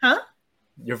 Yoko. Huh?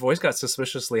 Your voice got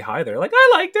suspiciously high there. Like,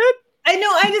 I liked it. I know.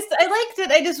 I liked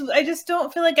it. I just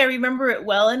don't feel like I remember it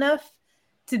well enough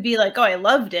to be like, oh, I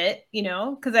loved it. You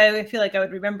know, because I feel like I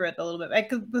would remember it a little bit.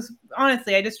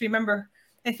 Honestly, I just remember.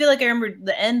 I feel like I remember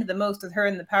the end the most with her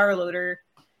and the power loader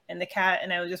and the cat,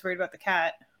 and I was just worried about the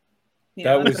cat.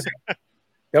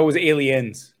 That was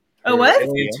Aliens. Oh, what?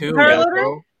 Alien 2, power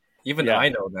loader? Even I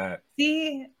know that.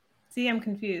 See, I'm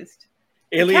confused.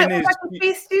 Alien the cat was in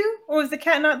space too, or was the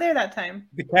cat not there that time?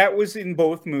 The cat was in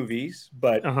both movies,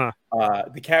 but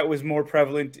the cat was more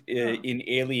prevalent in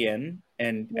Alien,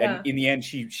 and in the end,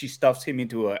 she stuffs him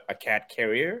into a cat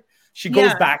carrier. She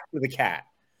goes Yeah. back to the cat,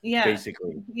 Yeah.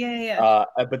 basically. Yeah.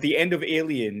 But the end of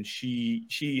Alien, she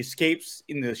escapes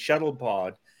in the shuttle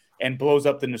pod and blows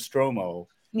up the Nostromo.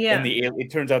 Yeah. And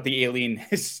it turns out the alien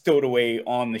is stowed away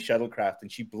on the shuttlecraft, and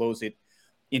she blows it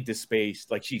into space.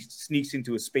 Like she sneaks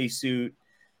into a spacesuit,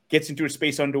 gets into her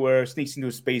space underwear, sneaks into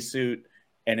a spacesuit,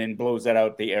 and then blows that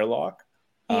out the airlock.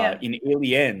 Yeah. In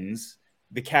Aliens,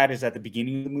 the cat is at the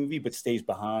beginning of the movie but stays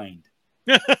behind.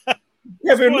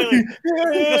 Spoiler.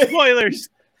 No spoilers.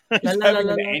 He's La, la, having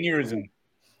la, an la. aneurysm.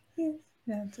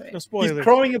 That's right. No spoilers. He's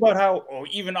crowing about how,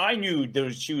 even I knew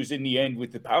she was in the end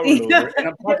with the power Yeah. loader. And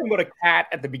I'm talking about a cat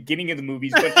at the beginning of the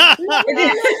movies. But I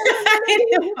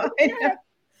know.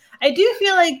 I do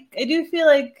feel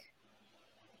like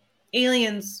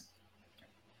Aliens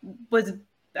was,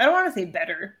 I don't want to say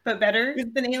better, but better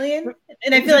than Alien.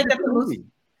 And I feel like that's the most,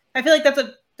 I feel like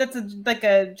that's a like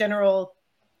a general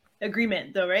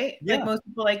agreement though, right? Yeah. Like most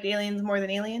people liked Aliens more than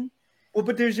Alien. Well,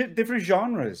 but there's different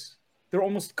genres. They're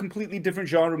almost completely different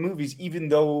genre movies, even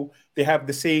though they have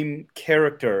the same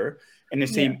character and the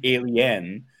same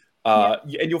alien. And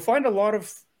you'll find a lot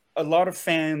of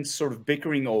fans sort of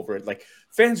bickering over it. Like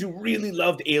fans who really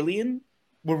loved Alien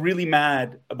were really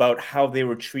mad about how they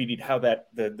were treated, how that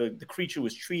the creature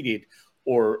was treated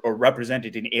or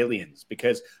represented in Aliens,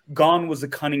 because gone was the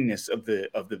cunningness of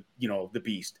the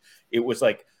beast. It was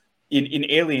like in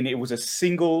Alien, it was a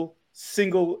single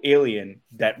alien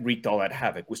that wreaked all that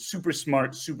havoc, was super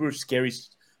smart, super scary,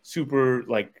 super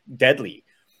like deadly.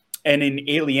 And in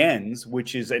Aliens,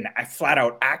 which is a flat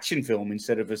out action film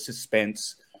instead of a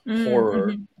suspense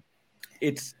horror,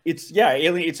 it's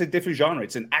Alien. It's a different genre.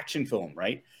 It's an action film,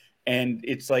 right? And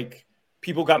it's like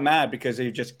people got mad because they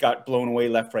just got blown away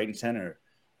left, right, and center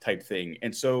type thing.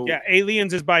 And so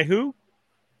Aliens is by who?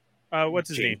 What's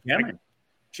his name? Cameron.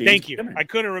 Thank you. I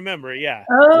couldn't remember. Yeah.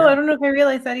 Oh, I don't know if I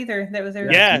realized that either. That was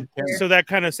so that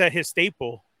kind of set his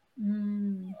staple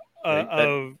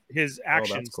of his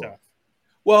action stuff.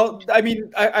 Well, I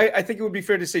mean, I think it would be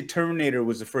fair to say Terminator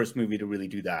was the first movie to really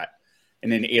do that,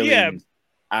 and then Aliens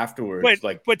afterwards.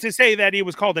 But to say that it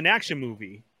was called an action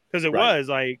movie, because it was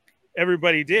like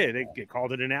everybody did, it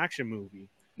called it an action movie,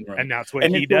 and that's what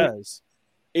he does.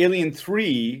 Alien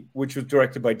 3, which was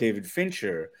directed by David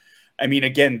Fincher. I mean,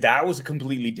 again, that was a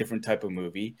completely different type of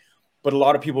movie, but a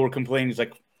lot of people were complaining. It's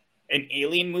like, an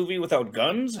alien movie without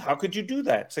guns? How could you do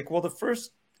that? It's like, well, the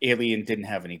first Alien didn't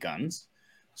have any guns.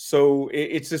 So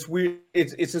it's this weird,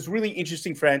 it's this really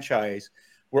interesting franchise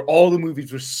where all the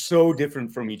movies were so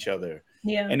different from each other.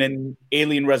 Yeah. And then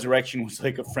Alien Resurrection was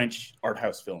like a French art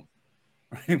house film.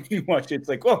 Right? We watched it, it's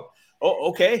like, oh,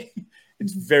 okay.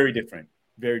 It's very different.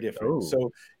 Very different. Oh.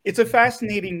 So it's a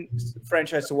fascinating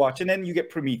franchise to watch. And then you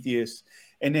get Prometheus,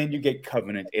 and then you get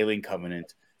Covenant, Alien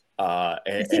Covenant.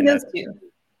 I've seen those two.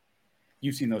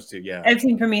 You've seen those two, yeah. I've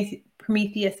seen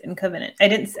Prometheus and Covenant. I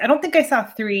don't think I saw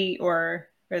 3 or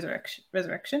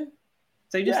Resurrection.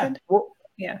 So you just said? Well,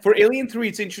 yeah. For Alien 3,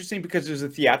 it's interesting because there's a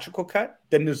theatrical cut,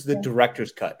 then there's the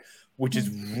director's cut, which is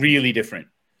really different.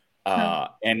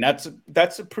 And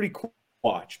that's a pretty cool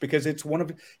watch because it's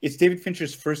David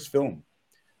Fincher's first film.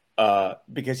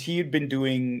 Because he had been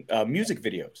doing music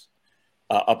videos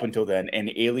up until then,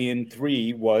 and Alien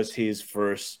 3 was his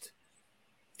first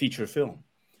feature film.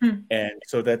 And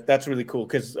so that's really cool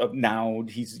because now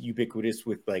he's ubiquitous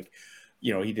with, like,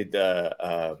 you know, he did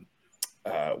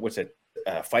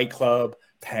Fight Club,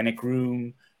 Panic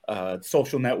Room,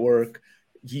 Social Network.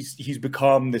 He's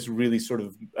become this really sort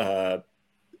of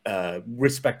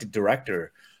respected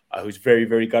director who's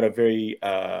got a very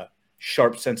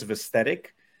sharp sense of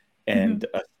aesthetic and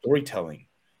storytelling.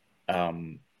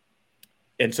 And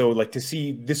so, like, to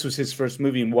see this was his first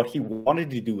movie and what he wanted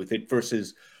to do with it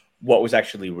versus what was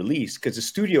actually released, because the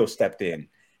studio stepped in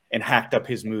and hacked up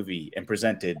his movie and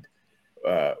presented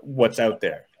what's out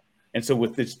there. And so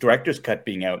with this director's cut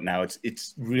being out now,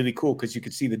 it's really cool because you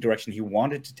could see the direction he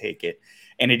wanted to take it,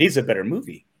 and it is a better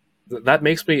movie. That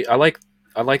makes me I like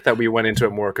that we went into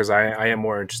it more because I am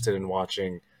more interested in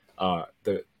watching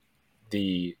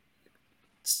the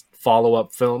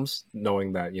follow-up films,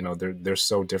 knowing that, you know, they're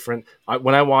so different.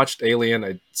 When I watched Alien,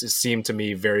 it seemed to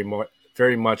me very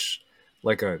much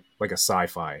like a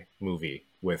sci-fi movie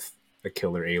with a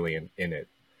killer alien in it.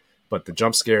 But the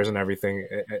jump scares and everything,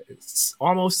 it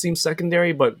almost seems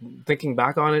secondary. But thinking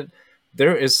back on it,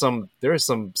 there is some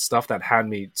stuff that had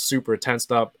me super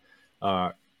tensed up.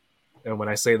 And when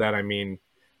I say that, I mean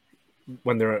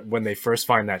when they first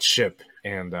find that ship,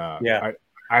 and I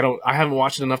haven't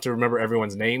watched it enough to remember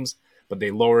everyone's names, but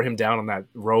they lower him down on that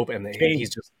rope, and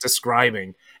he's just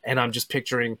describing, and I'm just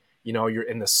picturing, you know, you're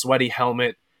in the sweaty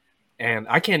helmet, and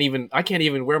I can't even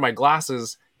wear my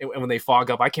glasses, and when they fog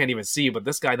up, I can't even see. But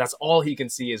this guy, that's all he can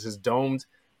see is his domed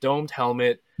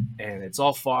helmet, and it's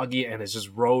all foggy, and it's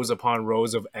just rows upon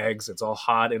rows of eggs. It's all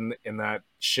hot in that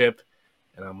ship,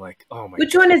 and I'm like, oh my.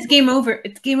 Which one is Game Over?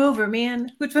 It's Game Over,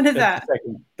 man. Which one is that?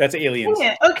 That's Aliens.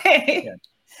 Yeah, okay. Yeah.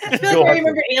 I feel like I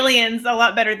remember Aliens a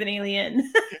lot better than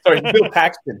Alien. Sorry, Bill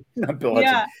Paxton, not Bill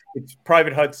Hudson. It's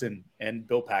Private Hudson and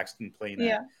Bill Paxton playing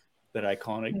that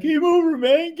iconic Game Over,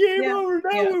 man. Game over.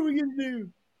 Now what are we gonna do?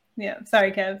 Yeah,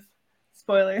 sorry, Kev.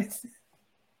 Spoilers.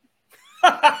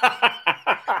 All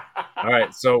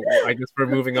right, so I guess we're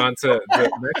moving on to the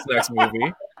next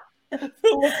movie. The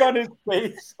look on his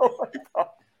face. Oh my god.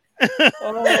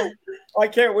 Oh, I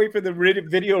can't wait for the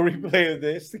video replay of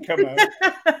this to come out.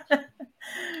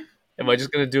 Am I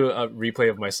just gonna do a replay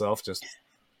of myself? Just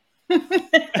there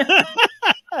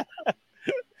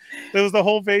was the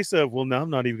whole face of, well, now I'm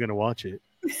not even gonna watch it.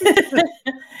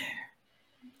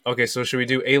 Okay, so should we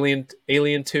do Alien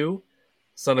 2,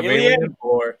 Son of Alien,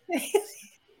 or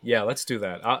yeah, let's do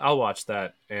that. I'll watch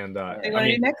that. And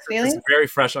do next, Alien? It's very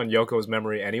fresh on Yoko's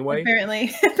memory anyway.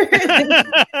 Apparently.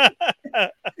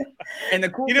 And the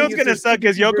cool what's gonna suck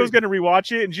is Yoko's gonna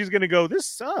rewatch it and she's gonna go, "This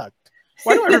sucked.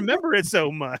 Why do I remember it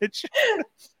so much?"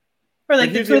 Or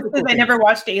like the twist is I never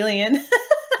watched Alien.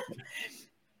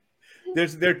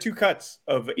 There are two cuts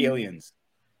of Aliens.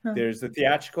 There's the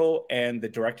theatrical and the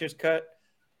director's cut.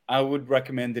 I would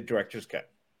recommend the director's cut,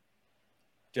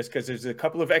 just because there's a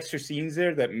couple of extra scenes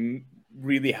there that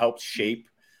really helps shape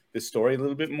the story a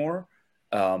little bit more.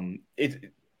 And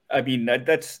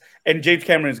James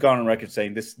Cameron has gone on record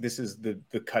saying this is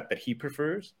the cut that he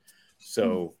prefers.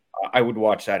 So I would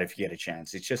watch that if you get a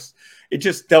chance. It just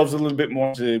delves a little bit more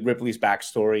into Ripley's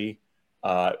backstory,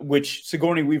 which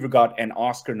Sigourney Weaver got an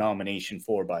Oscar nomination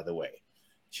for, by the way.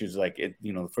 She was like,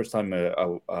 the first time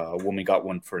a woman got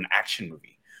one for an action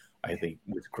movie, I think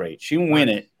was great. She didn't win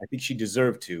it. I think she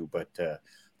deserved to, but I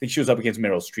think she was up against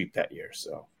Meryl Streep that year.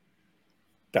 So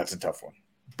that's a tough one.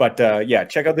 But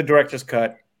check out the director's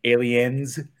cut,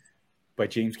 Aliens by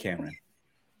James Cameron.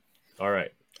 All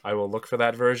right. I will look for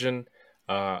that version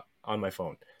on my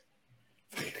phone.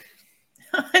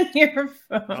 On your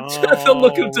phone. The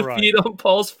look of defeat on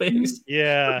Paul's face.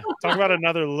 Yeah. Talk about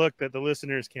another look that the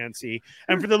listeners can't see.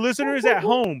 And for the listeners at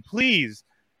home, please,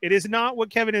 it is not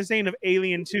what Kevin is saying of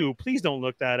Alien 2. Please don't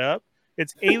look that up.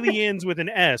 It's Aliens with an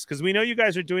S, because we know you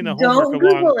guys are doing the homework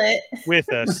along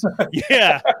with us.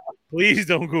 Yeah. Please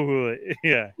don't Google it.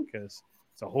 Yeah, because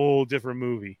it's a whole different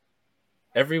movie.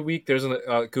 Every week there's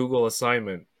a Google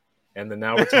assignment, and then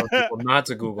now we're telling people not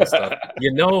to Google stuff.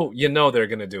 You know they're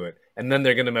going to do it. And then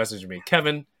they're going to message me,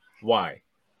 Kevin, why?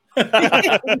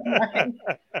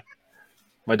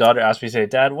 My daughter asked me, say,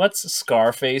 Dad, what's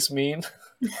Scarface mean?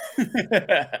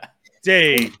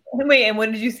 Dave. Wait, and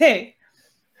what did you say?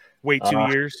 Wait 2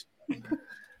 years.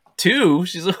 2?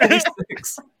 She's only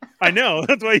 6. I know.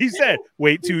 That's what he said.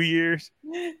 Wait 2 years.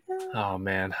 Oh,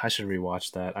 man. I should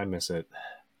rewatch that. I miss it.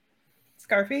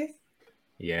 Scarface?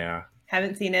 Yeah.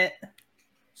 Haven't seen it.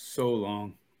 So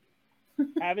long.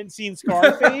 Haven't seen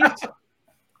Scarface?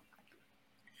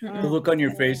 The look on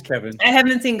your face, Kevin. I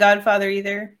haven't seen Godfather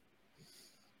either.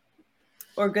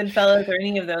 Or Goodfellas or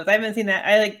any of those. I haven't seen that.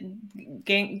 I like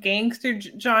gangster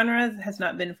genre has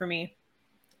not been for me.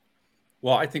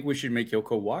 Well, I think we should make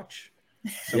Yoko watch.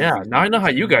 Yeah, now I know how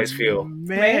you guys feel.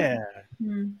 Man.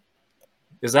 Right?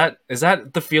 Is that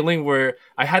the feeling where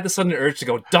I had the sudden urge to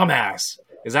go, dumbass?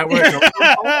 Is that where it comes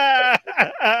from?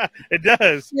 It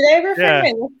does. Did I ever find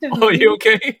my list of movies? Oh, you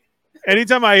okay?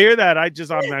 Anytime I hear that, I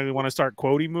just automatically want to start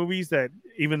quoting movies that,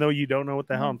 even though you don't know what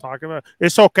the hell I'm talking about,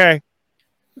 it's okay.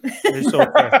 It's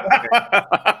okay.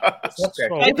 I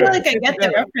feel like I get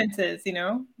the references,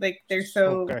 like they're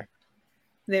so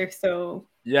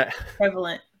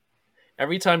prevalent.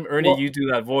 Every time Ernie you do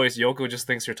that voice, Yoko just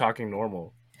thinks you're talking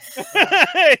normal.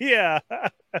 Yeah.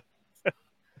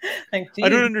 Like, I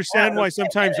don't understand why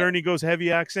sometimes Ernie goes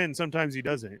heavy accent and sometimes he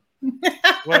doesn't.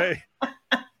 Why?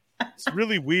 It's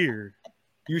really weird.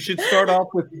 You should start off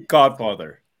with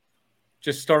Godfather.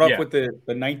 Just start off with the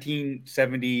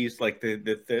 1970s, like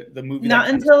the movie. Not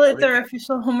until it's our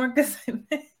official homework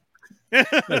assignment.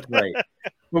 That's right.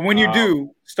 But when you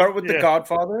do, start with The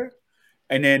Godfather,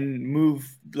 and then move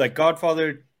like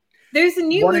Godfather. There's a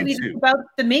new movie about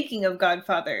the making of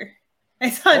Godfather. I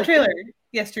saw a trailer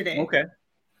yesterday. Okay.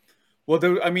 Well,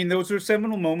 those are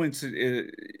seminal moments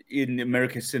in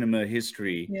American cinema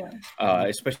history,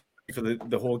 especially for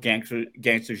the whole gangster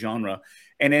genre.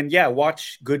 And then,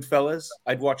 watch Goodfellas.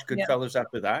 I'd watch Goodfellas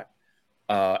after that.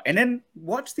 And then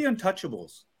watch The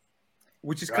Untouchables,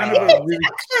 which is kind of a really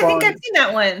I think I've seen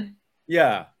that one.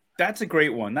 Yeah, that's a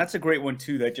great one. That's a great one,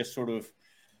 too, that just sort of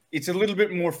it's a little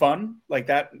bit more fun, like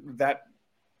that.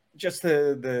 Just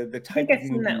the type I've of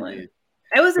seen that movie. one.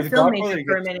 I was a With film Godfather, major you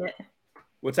for a get- minute.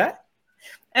 What's that?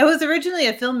 I was originally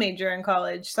a film major in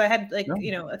college, so I had like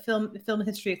No. a film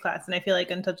history class, and I feel like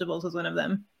Untouchables was one of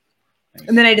them. Nice.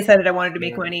 And then I decided I wanted to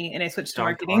make Yeah. money, and I switched to Sean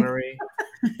marketing. Connery.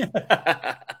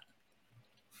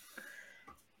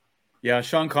 Yeah,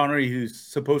 Sean Connery, who's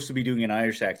supposed to be doing an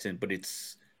Irish accent, but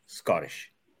it's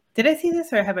Scottish. Did I see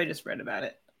this, or have I just read about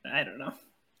it? I don't know.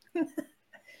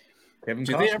 Kevin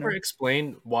Did they Costner. ever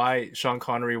explain why Sean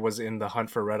Connery was in The Hunt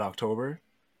for Red October?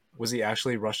 Was he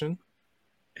actually Russian?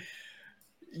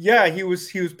 Yeah, he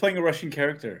was playing a Russian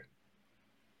character.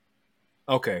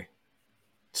 Okay,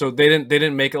 so they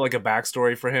didn't make it like a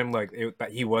backstory for him, like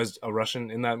that he was a Russian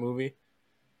in that movie.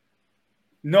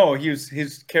 No,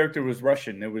 his character was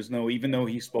Russian. There was no, even though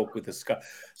he spoke with a Scot.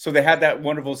 So they had that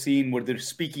wonderful scene where they're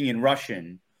speaking in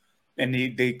Russian, and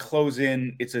they close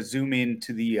in. It's a zoom in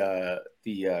to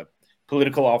the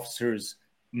political officer's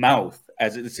mouth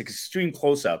as it's an extreme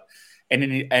close up, and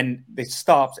then it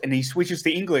stops, and he switches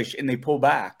to English, and they pull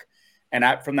back, and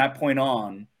from that point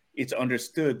on, it's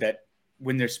understood that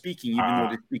when they're speaking, even though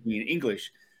they're speaking in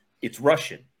English, it's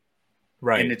Russian.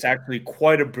 Right. And it's actually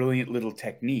quite a brilliant little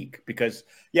technique because,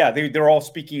 yeah, they're all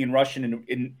speaking in Russian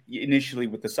initially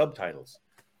with the subtitles,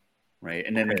 right?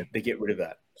 And then they get rid of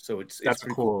that. So that's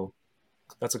cool.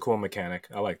 That's a cool mechanic.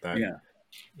 I like that. Yeah.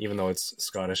 Even though it's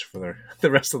Scottish for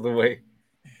the rest of the way.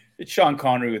 It's Sean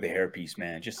Connery with a hairpiece,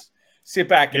 man. Just sit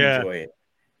back and enjoy it.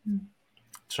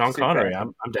 Sean Connery,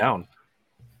 I'm down.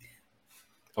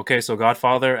 Okay, so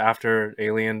Godfather after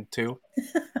Alien 2.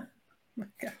 Oh my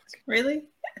God. Really?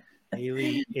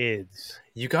 Aliens.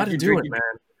 You got to do it, man.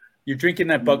 You're drinking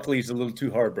that Buckley's a little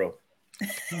too hard, bro.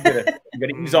 You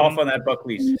gotta ease off on that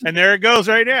Buckley's. And there it goes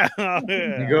right now.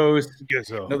 He goes.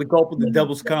 Another gulp of the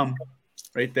devil's cum.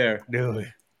 Right there. Do it.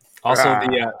 Also,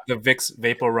 the Vicks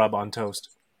Vapor Rub on toast.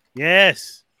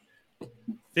 Yes.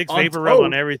 Fix On vapor rub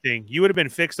on toast. everything. You would have been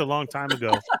fixed a long time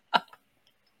ago.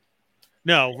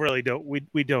 No, really don't.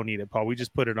 We don't need it, Paul. We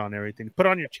just put it on everything. Put it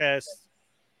on your chest.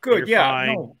 Good. You're Yeah.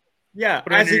 fine. No. Yeah.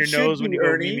 Put it As under it your nose should when be, you go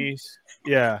Ernie. memes.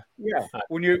 Yeah. Yeah.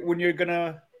 When you're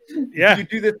gonna. Yeah. You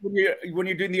do this when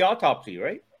you're doing the autopsy,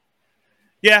 right?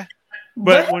 Yeah.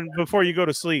 But What? before you go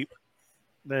to sleep,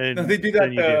 then No, they do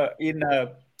then you that in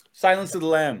Silence of the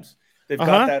Lambs. They've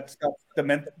got that stuff, the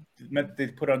meth they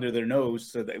put under their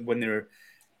nose, so that when they're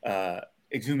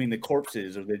exhuming the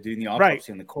corpses or they're doing the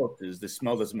autopsy on the corpses, the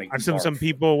smell doesn't make. I've them seen some barf.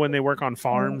 people when they work on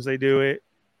farms, they do it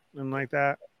and like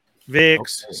that.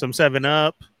 Vicks, Okay. some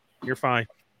 7-Up, you're fine.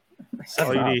 That's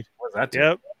all you need. What does that do?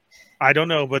 Yep. I don't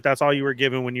know, but that's all you were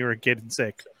given when you were getting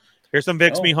sick. Here's some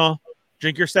Vicks, Oh. mijo.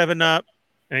 Drink your 7-Up,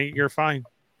 and you're fine.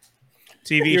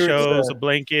 TV Here it's, shows, a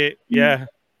blanket, yeah,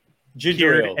 Ginger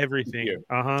cured ale. everything. Here.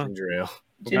 Ginger ale. Ginger ale.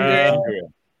 Ginger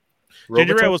ale.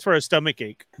 Ginger ale was for a stomach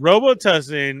ache.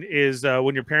 Robitussin is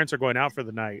when your parents are going out for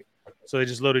the night, so they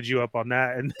just loaded you up on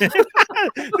that, and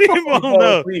people Fall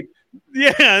know. asleep.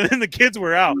 Yeah, and then the kids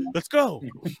were out. Let's go.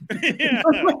 Yeah.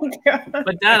 Oh my God.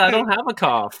 But Dad, I don't have a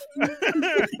cough.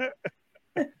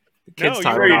 No, you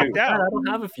tired were of knocked it. Dad, out. I don't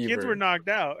have a fever. Kids were knocked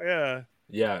out. Yeah.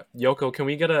 Yeah, Yoko, can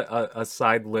we get a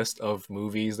side list of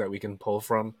movies that we can pull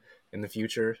from in the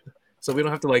future? So we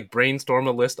don't have to like brainstorm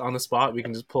a list on the spot. We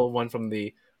can just pull one from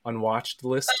the unwatched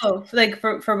list Oh, like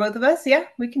for both of us? Yeah,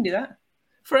 we can do that.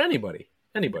 for anybody.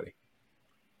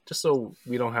 Just so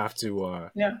we don't have to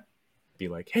Yeah. be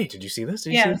like, hey, did you see this?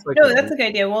 Did you see Yeah. this? Like, No, that's a good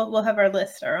idea. We'll have our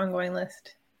list, our ongoing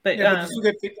list. But Yeah,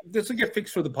 but this will get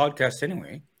fixed for the podcast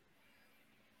anyway.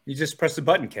 You just press the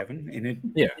button, Kevin, and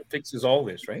it fixes all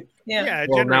this, right? yeah. Yeah,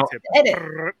 Well, generate now- tip. Edit.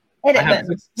 I Edit have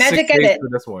button. 6 Magic days edit. for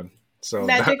this one. So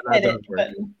Magic that edit does work.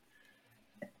 button.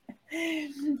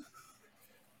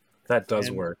 That does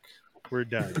And- work. We're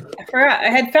done. I forgot. I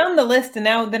had found the list and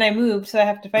then I moved, so I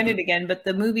have to find it again. But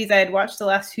the movies I had watched the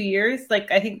last 2 years, like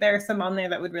I think there are some on there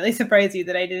that would really surprise you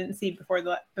that I didn't see before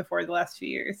the last 2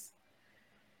 years.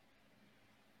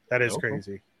 That is Okay.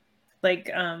 crazy. Like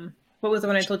what was the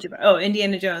one I told you about? Oh,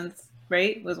 Indiana Jones,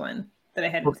 right? Was one that I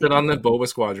hadn't Booked seen. it on the Boba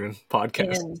Squadron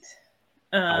podcast.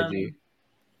 And IG.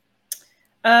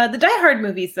 the Die Hard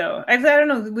movies, though, I don't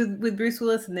know, with Bruce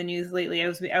Willis in the news lately, I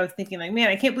was thinking like, man,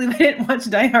 I can't believe I didn't watch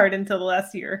Die Hard until the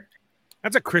last year.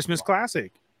 That's a Christmas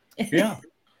classic. Yeah,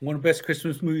 one of the best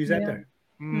Christmas movies out Yeah. there.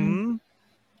 Mm-hmm.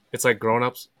 It's like Grown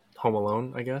Ups, Home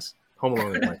Alone, I guess. Home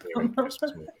Alone is my favorite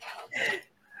Christmas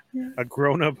movie. A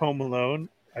grown-up Home Alone,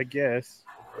 I guess.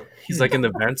 He's like in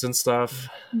the vents and stuff.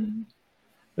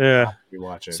 Yeah, You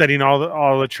watch it. setting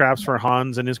all the traps for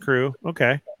Hans and his crew.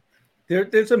 Okay.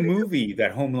 There's a movie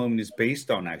that Home Alone is based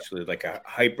on, actually, like a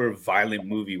hyper violent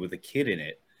movie with a kid in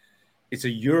it. It's a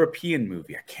European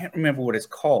movie. I can't remember what it's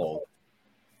called,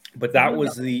 but that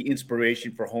was the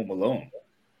inspiration for Home Alone.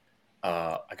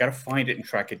 I gotta find it and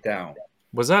track it down.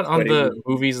 Was that on the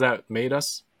movies that made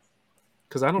us?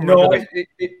 Because I don't No, remember.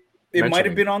 it might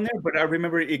have been on there, but I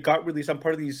remember it got released. I'm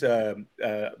part of these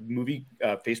movie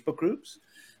Facebook groups,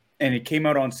 and it came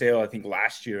out on sale, I think,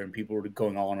 last year, and people were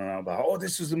going on and on about, oh,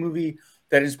 this is the movie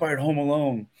that inspired Home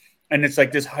Alone. And it's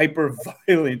like this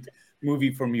hyper-violent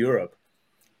movie from Europe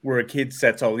where a kid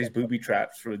sets all these booby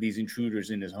traps for these intruders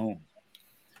in his home.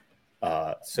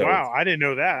 Wow, I didn't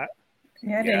know that.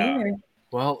 Yeah, I didn't either.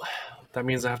 Well, that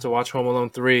means I have to watch Home Alone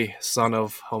 3, Son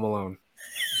of Home Alone.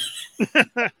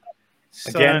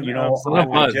 Again, you know,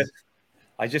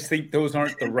 I just think those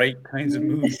aren't the right kinds of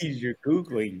movies you're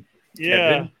Googling.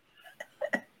 Yeah.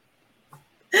 Kevin.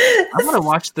 I want to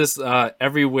watch this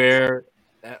everywhere.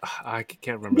 I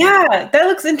can't remember. Yeah, that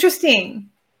looks interesting.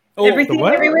 Oh, Everything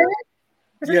Everywhere?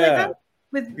 Or something like Yeah. that?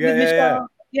 With Michelle.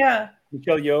 Yeah.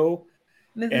 Michelle Yeoh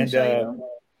With and Michelle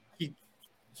Yeoh.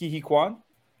 Ki Kwan?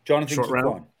 Jonathan Short Ki Round.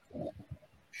 Kwan.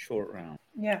 Short Round.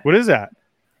 Yeah. What is that?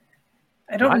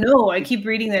 I don't know. I keep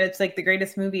reading that it's like the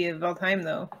greatest movie of all time,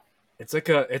 though. It's like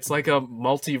a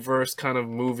multiverse kind of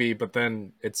movie, but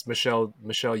then it's Michelle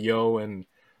Yeoh, and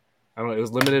I don't know. It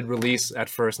was limited release at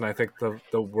first, and I think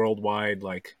the worldwide,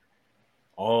 like,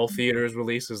 all theaters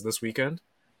release is this weekend.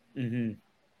 Mm-hmm.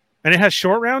 And it has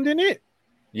Short Round in it?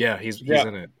 Yeah, he's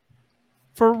in it.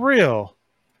 For real?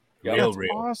 Real.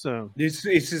 Awesome. It's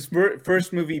his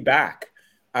first movie back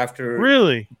after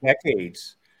Really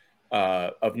decades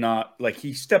of not, like,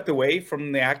 he stepped away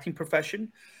from the acting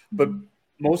profession, but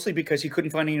mostly because he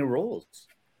couldn't find any roles.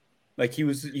 Like, he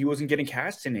wasn't getting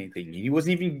cast in anything. He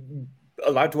wasn't even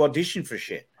allowed to audition for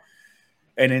shit.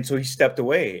 And then so he stepped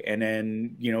away. And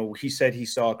then, you know, he said he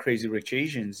saw Crazy Rich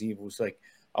Asians. He was like,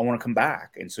 I want to come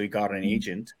back. And so he got an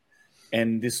agent.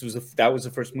 And that was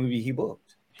the first movie he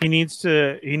booked. he needs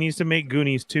to make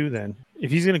Goonies 2 then.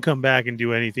 If he's gonna come back and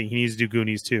do anything, he needs to do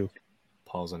Goonies 2.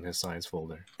 Paul's in his science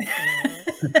folder.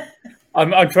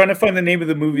 I'm trying to find the name of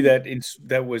the movie that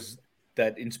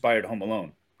inspired Home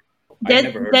Alone.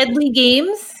 Deadly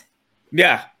Games?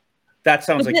 Yeah, that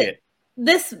sounds like it.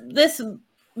 This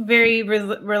very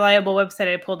reliable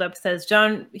website I pulled up says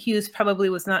John Hughes probably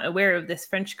was not aware of this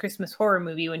French Christmas horror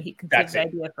movie when he conceived the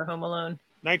idea for Home Alone.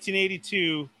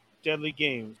 1982, Deadly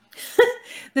Games.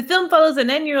 The film follows a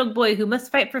 9-year-old boy who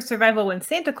must fight for survival when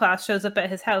Santa Claus shows up at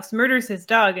his house, murders his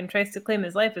dog, and tries to claim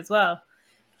his life as well.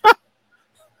 Yeah.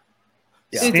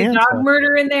 There's a dog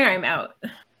murder in there. I'm out.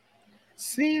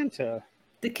 Santa.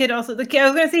 The kid, I was going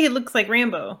to say he looks like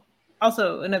Rambo.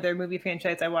 Also, another movie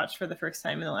franchise I watched for the first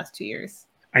time in the last 2 years.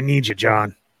 I need you,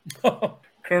 John.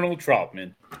 Colonel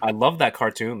Troutman. I love that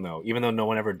cartoon, though, even though no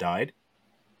one ever died.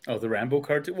 Oh, the Rambo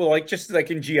cartoon? Well, like, just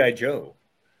like in G.I. Joe.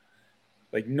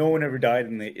 Like, no one ever died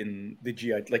in the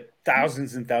G.I. Like,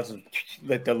 thousands and thousands,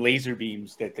 like the laser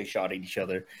beams that they shot at each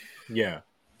other. Yeah.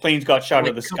 Planes got shot out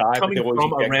of the sky. Coming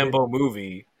from a Rambo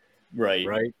movie.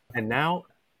 Right. And now,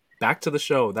 back to the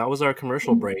show. That was our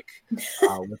commercial break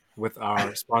with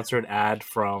our sponsored ad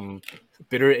from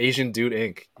Bitter Asian Dude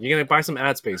Inc. You're going to buy some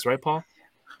ad space, right, Paul?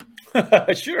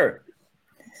 Sure.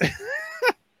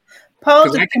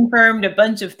 Paul just confirmed a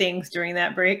bunch of things during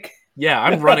that break. Yeah,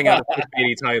 I'm running out of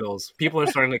clickbaity titles. People are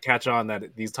starting to catch on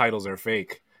that these titles are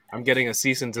fake. I'm getting a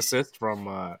cease and desist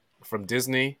from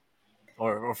Disney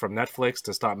or from Netflix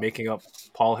to stop making up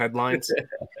Paul headlines.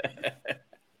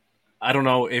 I don't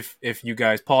know if you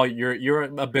guys, Paul, you're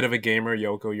a bit of a gamer.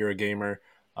 Yoko, you're a gamer.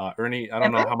 Ernie, I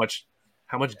don't know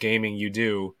how much gaming you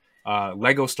do.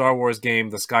 Lego Star Wars game,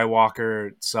 the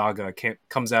Skywalker Saga,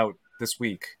 comes out this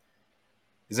week.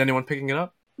 Is anyone picking it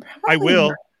up? I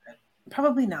will.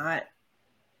 Probably not.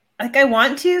 Like, I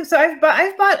want to. So I've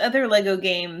bought other Lego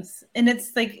games, and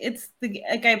it's like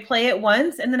I play it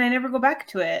once and then I never go back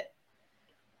to it.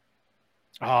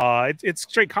 It's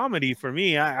straight comedy for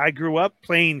me. I grew up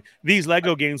playing these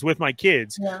Lego games with my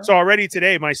kids. Yeah. So already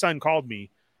today, my son called me,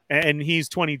 and he's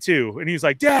 22, and he's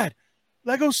like, "Dad,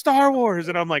 Lego Star Wars,"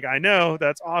 and I'm like, "I know,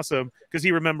 that's awesome," because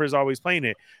he remembers always playing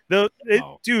it.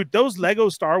 Dude, those Lego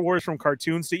Star Wars from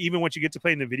cartoons to even what you get to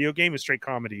play in the video game is straight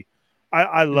comedy.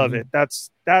 I love it. That's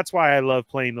why I love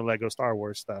playing the Lego Star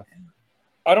Wars stuff.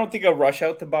 I don't think I'll rush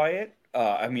out to buy it.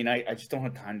 I mean, I just don't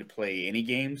have time to play any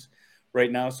games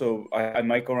right now, so I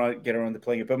might get around to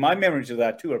playing it. But my memories of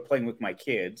that too are playing with my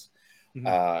kids,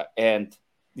 and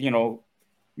you know,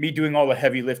 me doing all the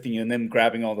heavy lifting and them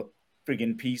grabbing all the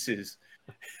friggin' pieces,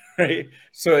 right?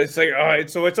 So it's like, all right.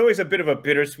 So it's always a bit of a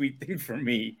bittersweet thing for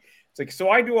me. It's like, so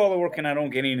I do all the work and I don't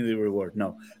get any of the reward.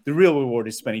 No, the real reward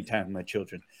is spending time with my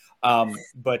children.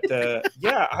 But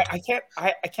yeah, I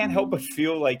can't help but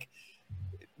feel like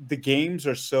the games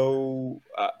are so.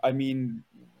 I mean,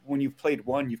 when you've played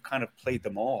one, you've kind of played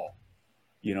them all.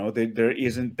 You know, there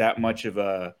isn't that much of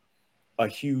a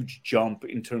huge jump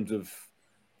in terms of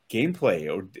gameplay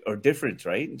or difference,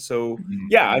 right? And so,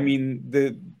 yeah, I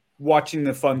mean, watching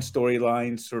the fun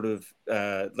storylines, sort of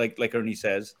like Ernie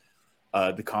says,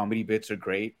 the comedy bits are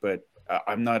great, but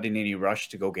I'm not in any rush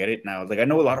to go get it now. Like, I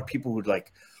know a lot of people who'd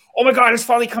like, oh my god, it's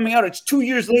finally coming out. It's 2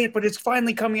 years late, but it's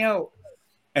finally coming out,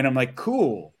 and I'm like,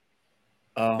 cool.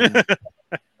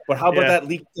 But how about that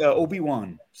leaked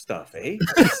Obi-Wan stuff, eh?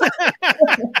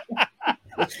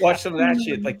 Let's watch some of that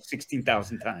shit like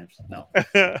 16,000 times. No.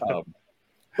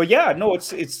 But yeah, no,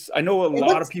 it's. I know a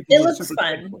lot of people. It looks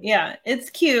fun. Yeah, it's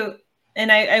cute,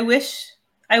 and I wish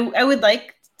I would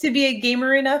like to be a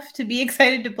gamer enough to be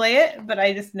excited to play it, but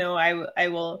I just know I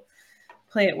will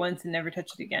play it once and never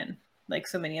touch it again, like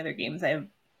so many other games I've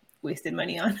wasted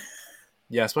money on.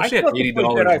 Yeah, especially at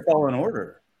 $80. I Fallen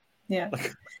Order. Yeah.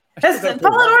 Fallen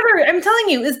Order, I'm telling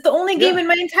you, is the only game in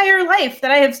my entire life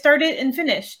that I have started and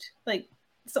finished. Like,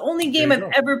 it's the only game I've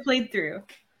ever played through.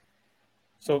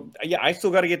 So, yeah, I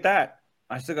still got to get that.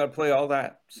 I still got to play all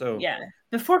that. So yeah,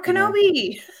 before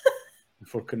Kenobi.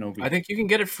 Before Kenobi. I think you can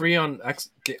get it free on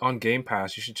Game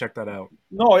Pass. You should check that out.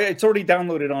 No, it's already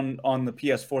downloaded on the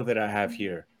PS4 that I have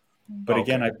here. But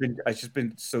again, I've just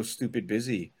been so stupid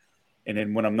busy. And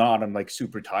then when I'm not, I'm like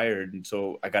super tired, and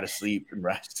so I gotta sleep and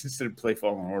rest instead of play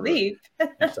Fallen Order. Sleep.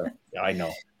 So, yeah, I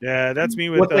know. Yeah, that's me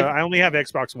with. I only have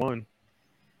Xbox One.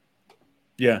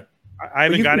 Yeah, I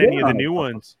haven't got any of the new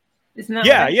ones.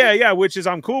 Yeah, which is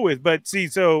I'm cool with. But see,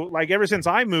 so like ever since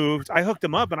I moved, I hooked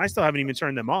them up, and I still haven't even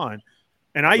turned them on.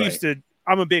 And I used to.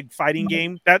 I'm a big fighting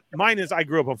game. Mine is. I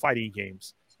grew up on fighting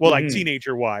games. Well, like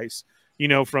teenager wise, you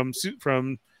know, from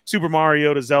Super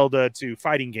Mario to Zelda to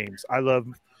fighting games.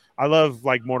 I love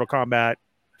like Mortal Kombat,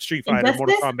 Street Fighter, Injustice?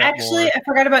 Mortal Kombat. Actually, I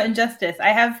forgot about Injustice. I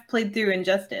have played through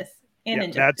Injustice and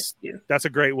Injustice. That's a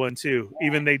great one too.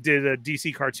 Even they did a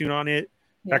DC cartoon on it.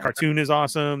 Yeah. That cartoon is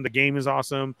awesome. The game is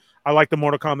awesome. I like the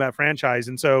Mortal Kombat franchise,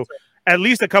 and so at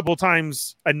least a couple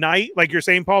times a night, like you're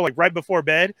saying, Paul, like right before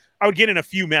bed, I would get in a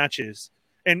few matches.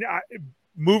 And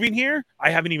moving here, I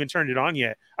haven't even turned it on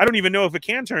yet. I don't even know if it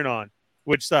can turn on,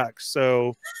 which sucks.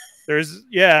 So there's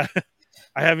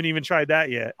I haven't even tried that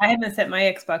yet. I haven't set my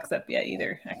Xbox up yet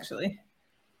either, actually.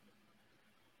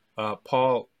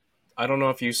 Paul, I don't know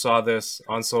if you saw this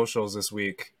on socials this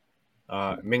week.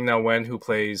 Ming-Na Wen, who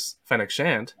plays Fennec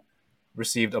Shand,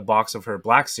 received a box of her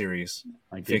Black Series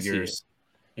figures.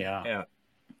 Yeah.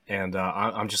 And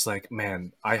I'm just like,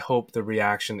 man, I hope the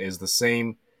reaction is the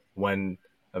same when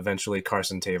eventually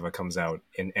Carson Teva comes out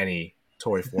in any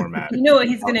toy format. You know what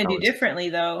he's going to do differently,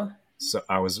 though. So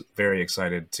I was very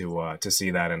excited to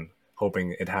see that and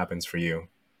hoping it happens for you.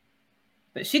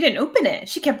 But she didn't open it.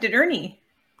 She kept it Ernie.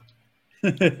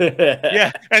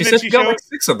 Yeah. And she said she got like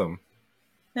 6 of them.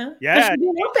 No? Yeah. But she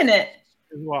didn't open it.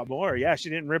 A lot more. Yeah,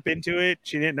 she didn't rip into it.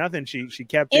 She didn't nothing. She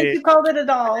kept and it. She called it a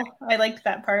doll. I liked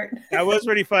that part. That was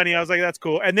pretty funny. I was like, that's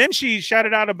cool. And then she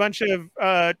shouted out a bunch of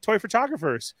toy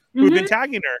photographers who'd been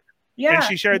tagging her. Yeah. And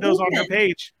she shared those on her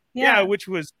page. Yeah, which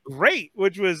was great,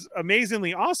 which was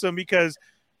amazingly awesome because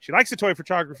she likes the toy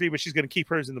photography, but she's going to keep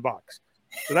hers in the box.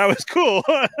 So that was cool.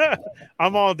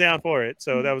 I'm all down for it.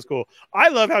 So that was cool. I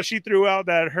love how she threw out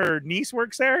that her niece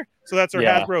works there. So that's her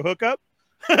Hasbro hookup.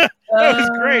 That was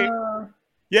great.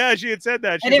 Yeah, she had said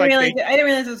that. I didn't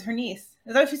realize it was her niece.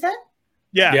 Is that what she said?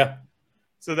 Yeah.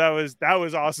 So that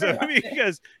was awesome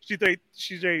because she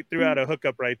threw out a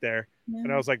hookup right there. Yeah.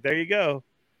 And I was like, there you go.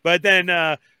 But then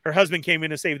her husband came in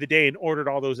to save the day and ordered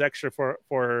all those extra for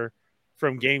her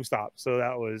from GameStop. So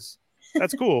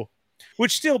that's cool.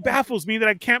 Which still baffles me that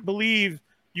I can't believe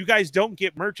you guys don't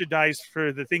get merchandise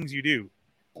for the things you do.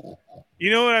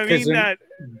 You know what I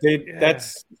mean?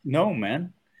 That's no,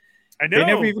 man. I know.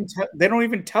 They don't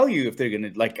even tell you if they're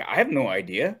gonna. Like, I have no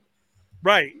idea.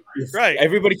 Right.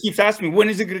 Everybody keeps asking me, when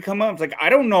is it gonna come up? It's like, I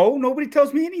don't know. Nobody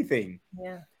tells me anything.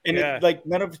 Yeah. And like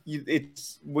none of you,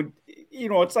 it's when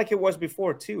it's like it was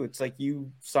before too. It's like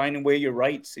you sign away your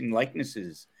rights and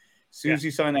likenesses. As soon as you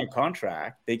sign that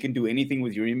contract, they can do anything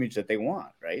with your image that they want,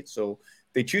 right? So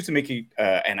they choose to make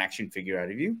an action figure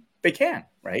out of you. They can,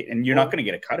 right? And you're not going to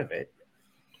get a cut of it.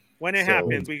 When it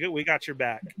happens, we got your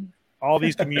back. All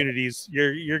these communities,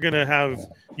 you're going to have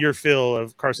your fill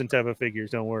of Carson Teva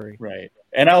figures. Don't worry. Right.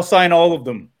 And I'll sign all of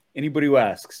them. Anybody who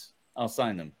asks, I'll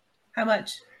sign them. How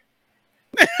much?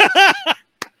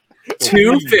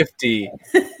 $250.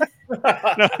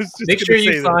 I was just Make gonna sure say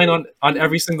you that. sign on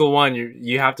every single one.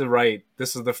 You have to write,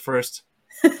 "This is the first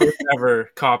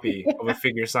ever copy of a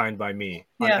figure signed by me."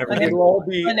 On Yeah, every on It'll all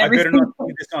be. on I every better not single-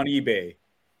 see this on eBay.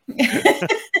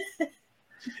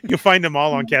 You'll find them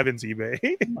all on Kevin's eBay.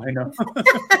 I know.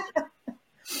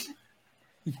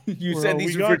 You Well, said we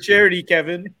these were got for you. charity,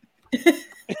 Kevin.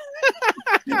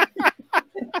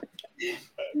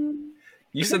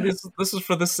 You said this is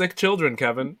for the sick children,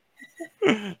 Kevin.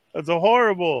 That's a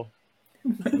horrible.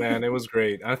 Man, it was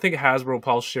great. I think Hasbro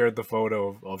Pulse shared the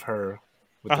photo of her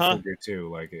with the figure too.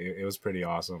 Like it was pretty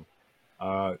awesome.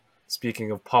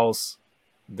 Speaking of Pulse,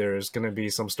 there's going to be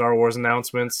some Star Wars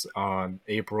announcements on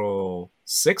April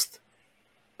 6th,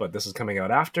 but this is coming out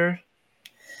after.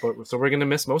 So we're going to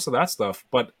miss most of that stuff.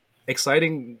 But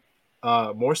exciting,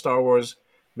 more Star Wars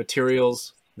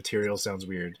materials. Materials sounds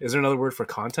weird. Is there another word for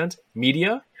content?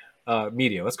 Media?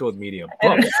 Media. Let's go with media.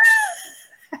 Books.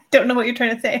 I don't know what you're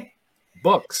trying to say.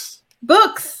 Books.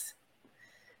 Books.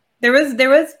 There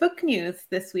was book news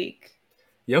this week.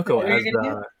 Yoko, What are you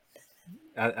gonna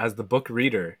as the book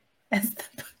reader. As the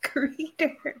book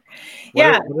reader.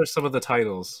 What are some of the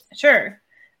titles? Sure.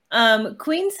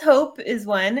 Queen's Hope is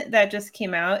one that just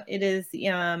came out. It is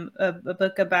a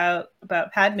book about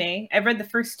Padme. I've read the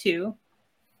first two,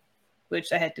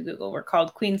 which I had to Google. Were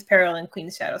called Queen's Peril and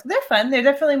Queen's Shadow. So they're fun. They're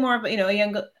definitely more of a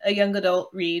young adult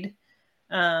read.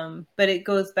 But it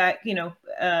goes back,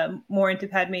 more into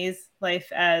Padme's life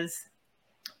as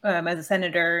a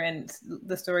senator and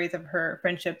the stories of her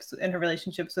friendships and her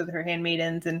relationships with her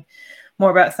handmaidens, and more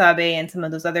about Sabe and some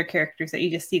of those other characters that you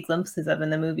just see glimpses of in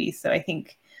the movie. So I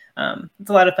think it's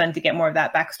a lot of fun to get more of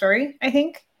that backstory. I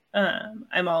think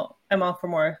I'm all for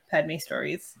more Padme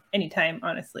stories anytime,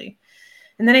 honestly.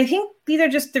 And then I think these are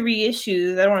just the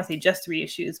reissues. I don't want to say just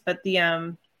reissues, but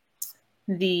some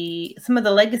of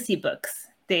the legacy books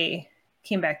they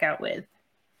came back out with.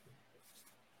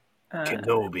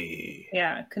 Kenobi.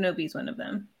 Yeah, Kenobi's one of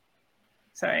them.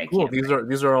 Sorry, I Cool. can't.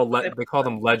 These are all they call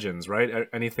them legends, right?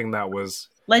 Anything that was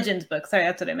Legends books. Sorry,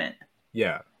 that's what I meant.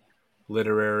 yeah,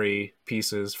 literary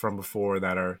pieces from before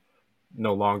that are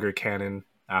no longer canon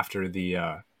after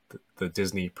the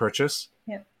Disney purchase.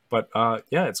 Yeah. But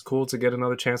yeah, it's cool to get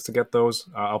another chance to get those.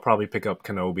 I'll probably pick up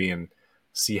Kenobi and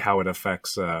see how it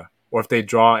affects, or if they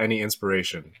draw any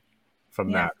inspiration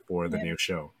from that for the new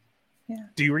show. Yeah.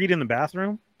 Do you read in the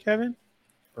bathroom, Kevin?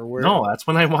 Or where? No, that's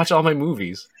when I watch all my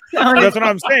movies. That's what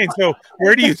I'm saying. So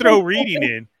where do you throw reading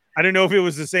in? I don't know if it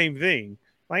was the same thing.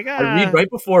 Like I read right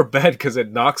before bed because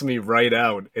it knocks me right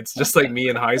out. It's just like me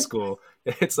in high school.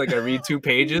 It's like I read 2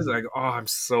 pages and I go, oh, I'm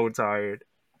so tired.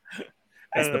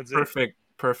 It's the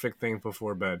perfect thing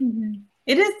before bed. Mm-hmm.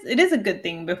 It is a good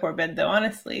thing before bed, though,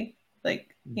 honestly.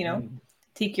 Like,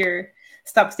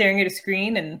 stop staring at a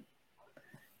screen and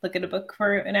look at a book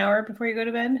for an hour before you go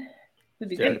to bed. Would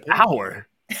be great. An hour?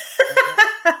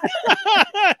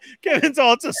 Kevin's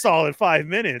all, it's a solid 5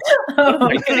 minutes. Oh,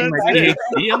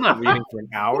 I'm not reading for an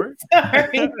hour.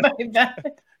 sorry, my bad.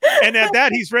 And at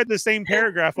that, he's read the same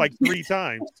paragraph like 3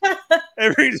 times.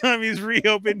 Every time he's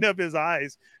reopened up his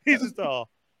eyes, he's just all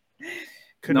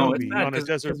No, it's Kenobi not on a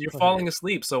desert. because you're falling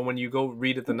asleep. So when you go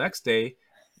read it the next day,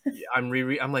 I'm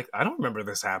like, I don't remember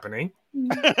this happening.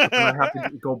 And I have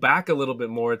to go back a little bit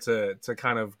more to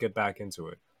kind of get back into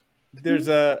it. There's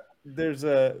the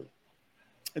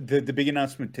big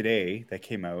announcement today that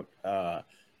came out.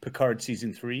 Picard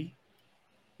season 3.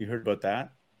 You heard about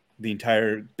that?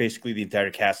 Basically the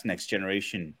entire cast, Next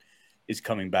Generation, is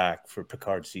coming back for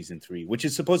Picard season 3, which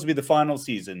is supposed to be the final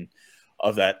season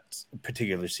of that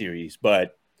particular series.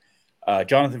 But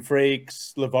Jonathan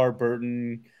Frakes, LeVar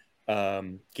Burton,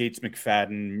 Gates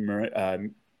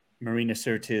McFadden, Marina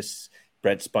Sirtis,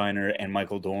 Brett Spiner, and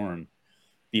Michael Dorn,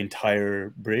 the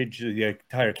entire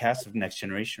cast of Next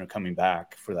Generation are coming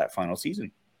back for that final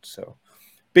season. So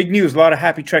big news. A lot of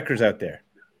happy Trekkers out there.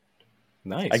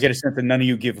 Nice. I get a sense that none of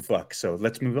you give a fuck. So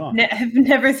let's move on. I've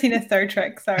never seen a Star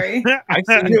Trek. Sorry, You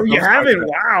haven't?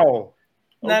 Wow.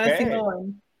 not Okay. a single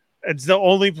one. It's the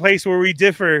only place where we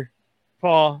differ,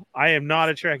 Paul. I am not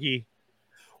a Trekkie.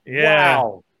 Yeah,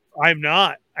 Wow. I'm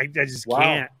not. I just Wow.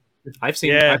 can't. I've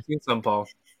seen some, Paul.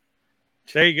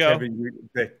 There you go. Kevin,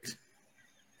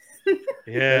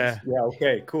 Yeah. yeah.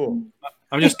 Okay. Cool.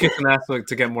 I'm just kicking ass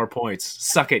to get more points.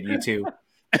 Suck it, you two.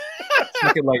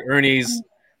 Suck it like Ernie's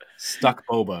stuck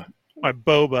boba. My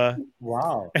boba.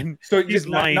 Wow. And So he's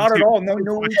not lying at too. all.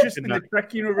 No interest in the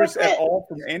Trek universe at all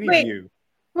from any of you.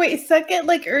 Wait, suck it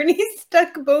like Ernie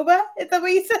stuck boba? Is that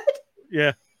what you said?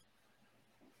 Yeah.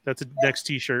 That's a next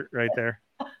t-shirt right there.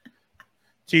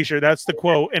 T-shirt. That's the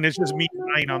quote. And it's just me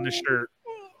lying on the shirt.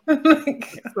 Oh my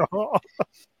God.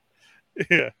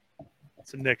 Yeah.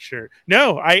 It's a Nick shirt.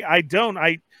 No, I don't.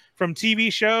 From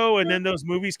TV show, and then those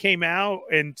movies came out,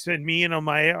 and to me and on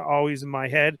my always in my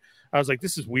head, I was like,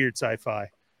 this is weird sci-fi.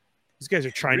 These guys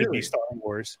are trying to be Star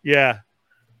Wars. Yeah.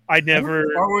 I never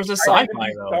Star Wars is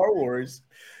sci-fi though. Star Wars.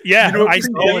 Yeah, You know, I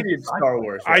predated Star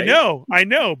Wars. Right? I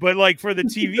know, but like for the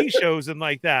TV shows and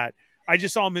like that, I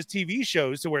just saw them as TV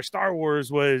shows to where Star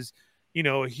Wars was, you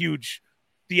know, a huge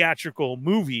theatrical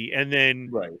movie, and then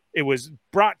it was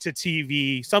brought to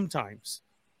TV sometimes.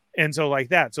 And so like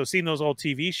that. So seeing those old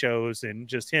TV shows and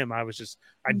just him, I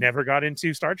never got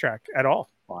into Star Trek at all.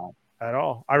 Wow. At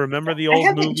all. I remember the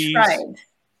old movies.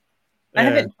 I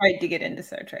haven't tried to get into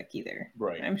Star Trek either.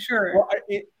 Right. I'm sure. Well,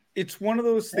 it's one of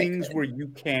those things where you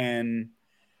can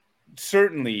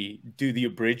certainly do the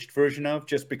abridged version of,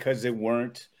 just because they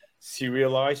weren't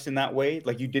serialized in that way.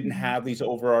 Like you didn't have these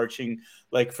overarching,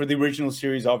 like for the original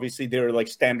series, obviously they were like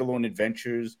standalone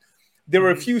adventures. There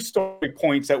were a few story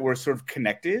points that were sort of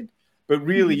connected, but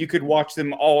really you could watch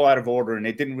them all out of order and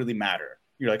it didn't really matter.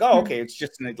 You're like, oh, okay, it's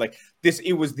just like this.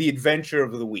 It was the adventure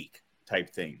of the week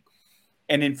type thing.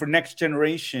 And then for Next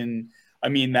Generation, I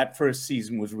mean, that first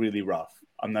season was really rough.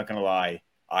 I'm not going to lie.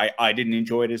 I didn't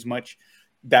enjoy it as much.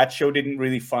 That show didn't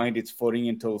really find its footing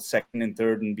until second and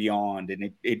third and beyond.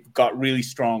 And it got really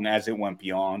strong as it went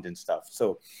beyond and stuff.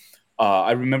 So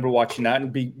I remember watching that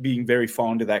and being very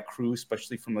fond of that crew,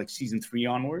 especially from like season 3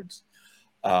 onwards.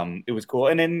 It was cool.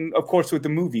 And then, of course, with the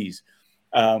movies,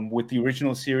 with the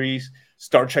original series,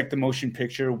 Star Trek The Motion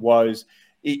Picture was...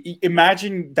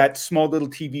 Imagine that small little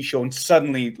TV show, and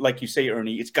suddenly, like you say,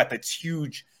 Ernie, it's got that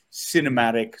huge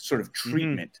cinematic sort of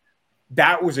treatment.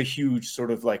 That was a huge sort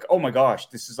of like, oh my gosh,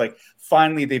 this is like,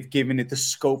 finally they've given it the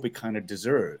scope it kind of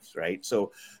deserves, right?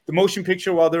 So the motion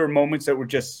picture, while there were moments that were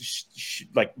just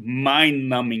like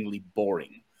mind-numbingly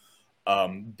boring,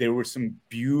 there were some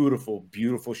beautiful,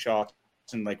 beautiful shots,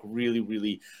 and like really,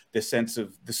 really the sense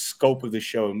of the scope of the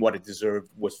show and what it deserved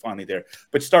was finally there.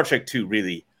 But Star Trek 2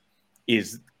 really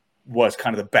was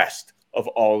kind of the best of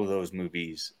all of those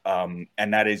movies, and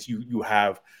that is you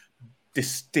have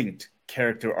distinct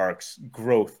character arcs,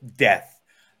 growth, death,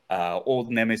 old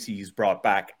nemesis brought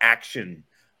back, action,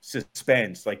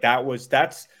 suspense. Like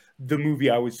that's the movie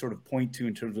I would sort of point to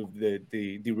in terms of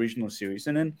the original series.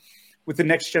 And then with the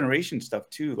Next Generation stuff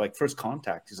too, like First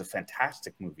Contact is a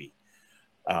fantastic movie,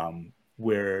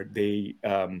 where they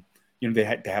they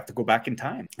have to go back in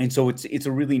time. And so it's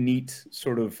a really neat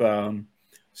sort of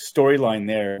storyline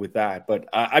there with that. But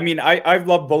I mean, I've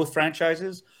loved both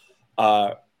franchises.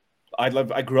 I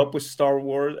grew up with Star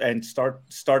Wars and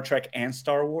Star Trek and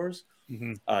Star Wars.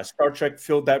 Star Trek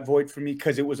filled that void for me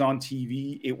because it was on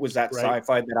TV. It was that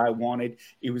sci-fi that I wanted.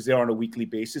 It was there on a weekly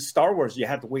basis. Star Wars, you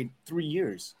had to wait 3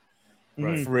 years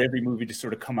for every movie to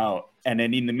sort of come out. And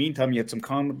then in the meantime, you had some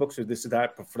comic books or this or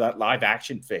that. But for that live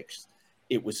action fix,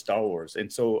 it was Star Wars.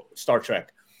 And so Star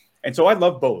Trek. And so I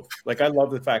love both. Like, I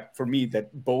love the fact for me that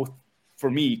both,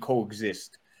 for me,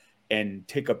 coexist and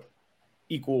take up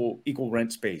equal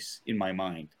rent space in my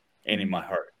mind and in my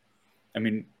heart. I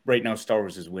mean, right now Star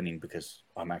Wars is winning because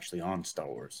I'm actually on Star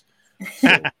Wars.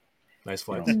 So, nice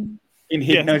flex. In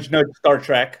hit nudge Star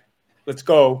Trek. Let's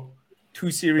go.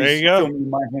 2 series filmed in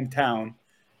my hometown.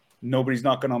 Nobody's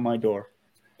knocking on my door.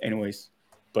 Anyways,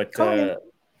 but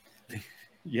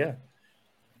yeah.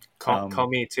 Call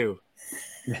me too.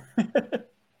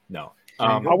 No.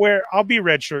 I'll be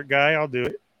red shirt guy. I'll do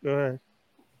it. Go ahead.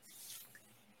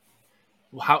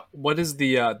 What is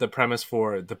the premise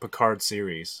for the Picard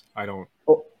series? I don't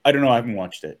know. I haven't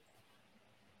watched it.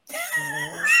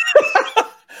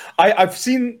 I've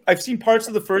seen parts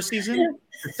of the first season.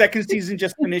 The second season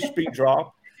just finished being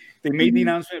dropped. They made the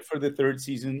announcement for the third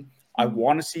season. I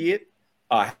want to see it.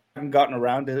 I haven't gotten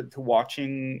around to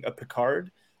watching a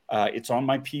Picard. It's on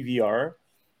my PVR,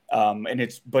 and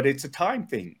it's a time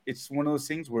thing. It's one of those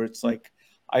things where it's like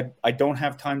I don't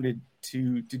have time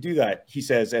to do that. He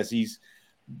says as he's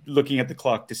looking at the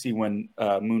clock to see when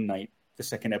Moon Knight, the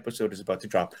second episode, is about to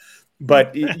drop.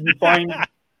 But you find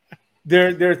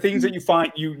there are things that you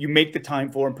find you make the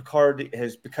time for, and Picard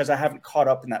has, because I haven't caught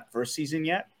up in that first season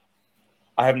yet.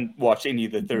 I haven't watched any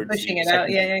of the third pushing season.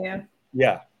 It out,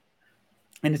 yeah.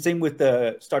 And the same with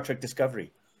the Star Trek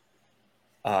Discovery.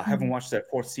 I haven't watched that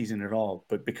fourth season at all,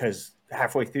 but because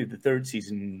halfway through the third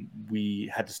season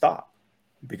we had to stop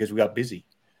because we got busy,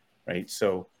 right?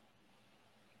 So,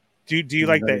 do you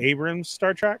like the Abrams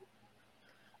Star Trek?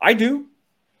 I do.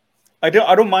 I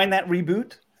don't mind that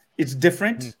reboot. It's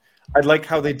different. I like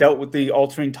how they dealt with the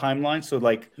altering timeline. So,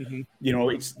 like,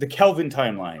 it's the Kelvin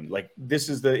timeline. Like,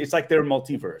 it's like their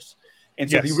multiverse. And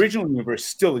so the original universe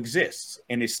still exists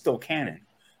and is still canon,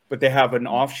 but they have an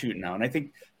offshoot now. And I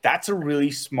think that's a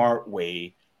really smart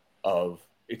way of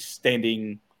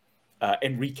extending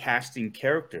and recasting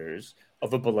characters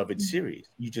of a beloved series.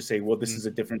 You just say, well, this is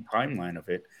a different timeline of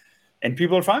it, and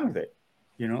people are fine with it.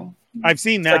 You know, I've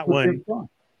seen It's that like one.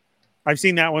 I've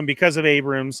seen that one because of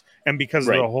Abrams and because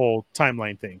of the whole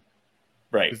timeline thing.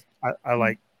 Right. I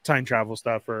like time travel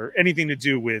stuff or anything to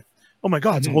do with, oh my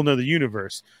God, it's a whole nother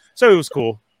universe. So it was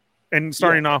cool. And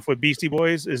starting off with Beastie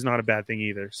Boys is not a bad thing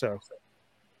either. So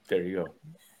there you go.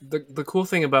 The cool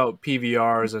thing about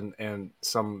PVRs and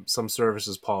some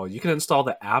services, Paul, you can install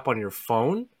the app on your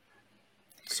phone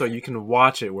so you can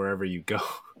watch it wherever you go.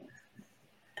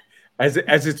 As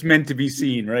it's meant to be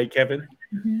seen, right, Kevin?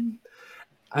 Mm-hmm.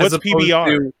 What's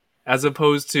PVR? As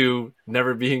opposed to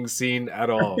never being seen at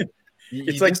all.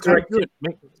 It's like direct. It's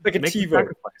like a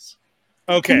TiVo.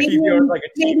 Okay. PVR is like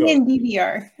a Canadian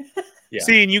DVR. Yeah.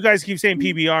 See, and you guys keep saying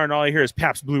PVR, and all I hear is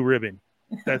Pabst Blue Ribbon.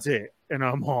 That's it. And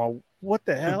I'm all, what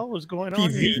the hell is going on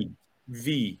here?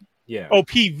 V. Yeah. Oh,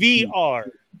 PVR.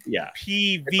 Yeah.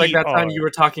 PVR. It's like that time you were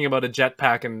talking about a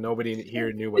jetpack and nobody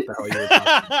here knew what the hell you were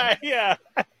talking about.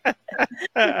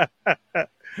 Yeah.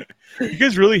 You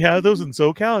guys really have those in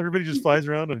SoCal? Everybody just flies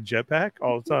around on a jetpack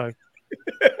all the time.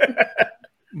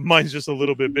 Mine's just a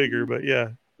little bit bigger, but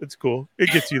yeah, it's cool. It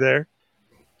gets you there.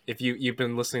 If you've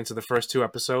been listening to the first 2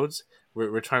 episodes,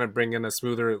 we're trying to bring in a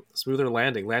smoother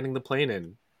landing the plane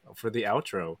in for the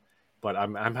outro. But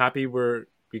I'm happy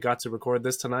we got to record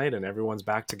this tonight and everyone's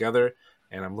back together,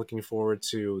 and I'm looking forward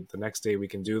to the next day we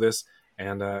can do this.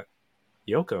 And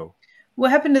Yoko,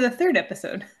 what happened to the 3rd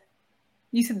episode?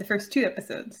 You said the first 2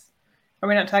 episodes. Are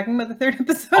we not talking about the 3rd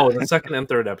episode? Oh, the 2nd and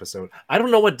 3rd episode. I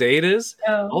don't know what day it is.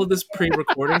 Oh. All of this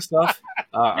pre-recording stuff.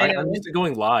 I'm used to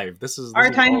going live. This is our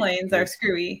timelines are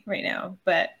screwy right now.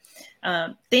 But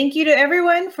thank you to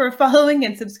everyone for following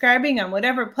and subscribing on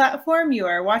whatever platform you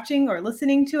are watching or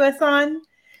listening to us on.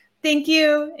 Thank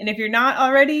you. And if you're not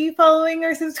already following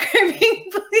or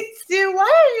subscribing, please do. Why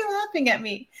are you laughing at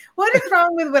me? What is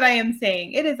wrong with what I am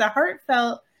saying? It is a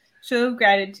heartfelt show of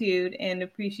gratitude and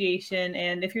appreciation.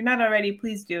 And if you're not already,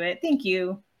 please do it. Thank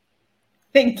you.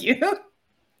 Thank you.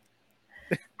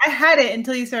 I had it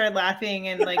until you started laughing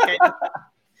and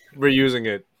we're using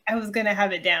it. I was going to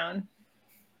have it down.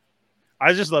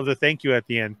 I just love the thank you at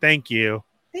the end. Thank you.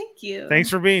 Thank you.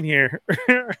 Thanks for being here.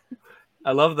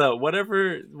 I love that.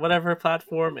 Whatever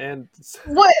platform and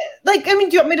what, do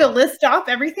you want me to list off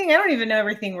everything? I don't even know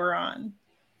everything we're on.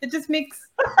 It just makes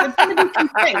it's going to be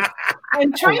concise.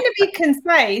 I'm trying to be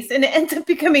concise, and it ends up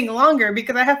becoming longer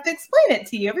because I have to explain it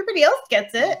to you. Everybody else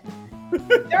gets it.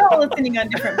 They're all listening on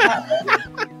different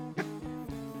platforms.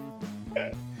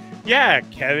 Yeah,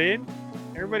 Kevin.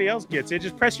 Everybody else gets it.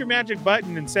 Just press your magic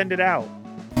button and send it out.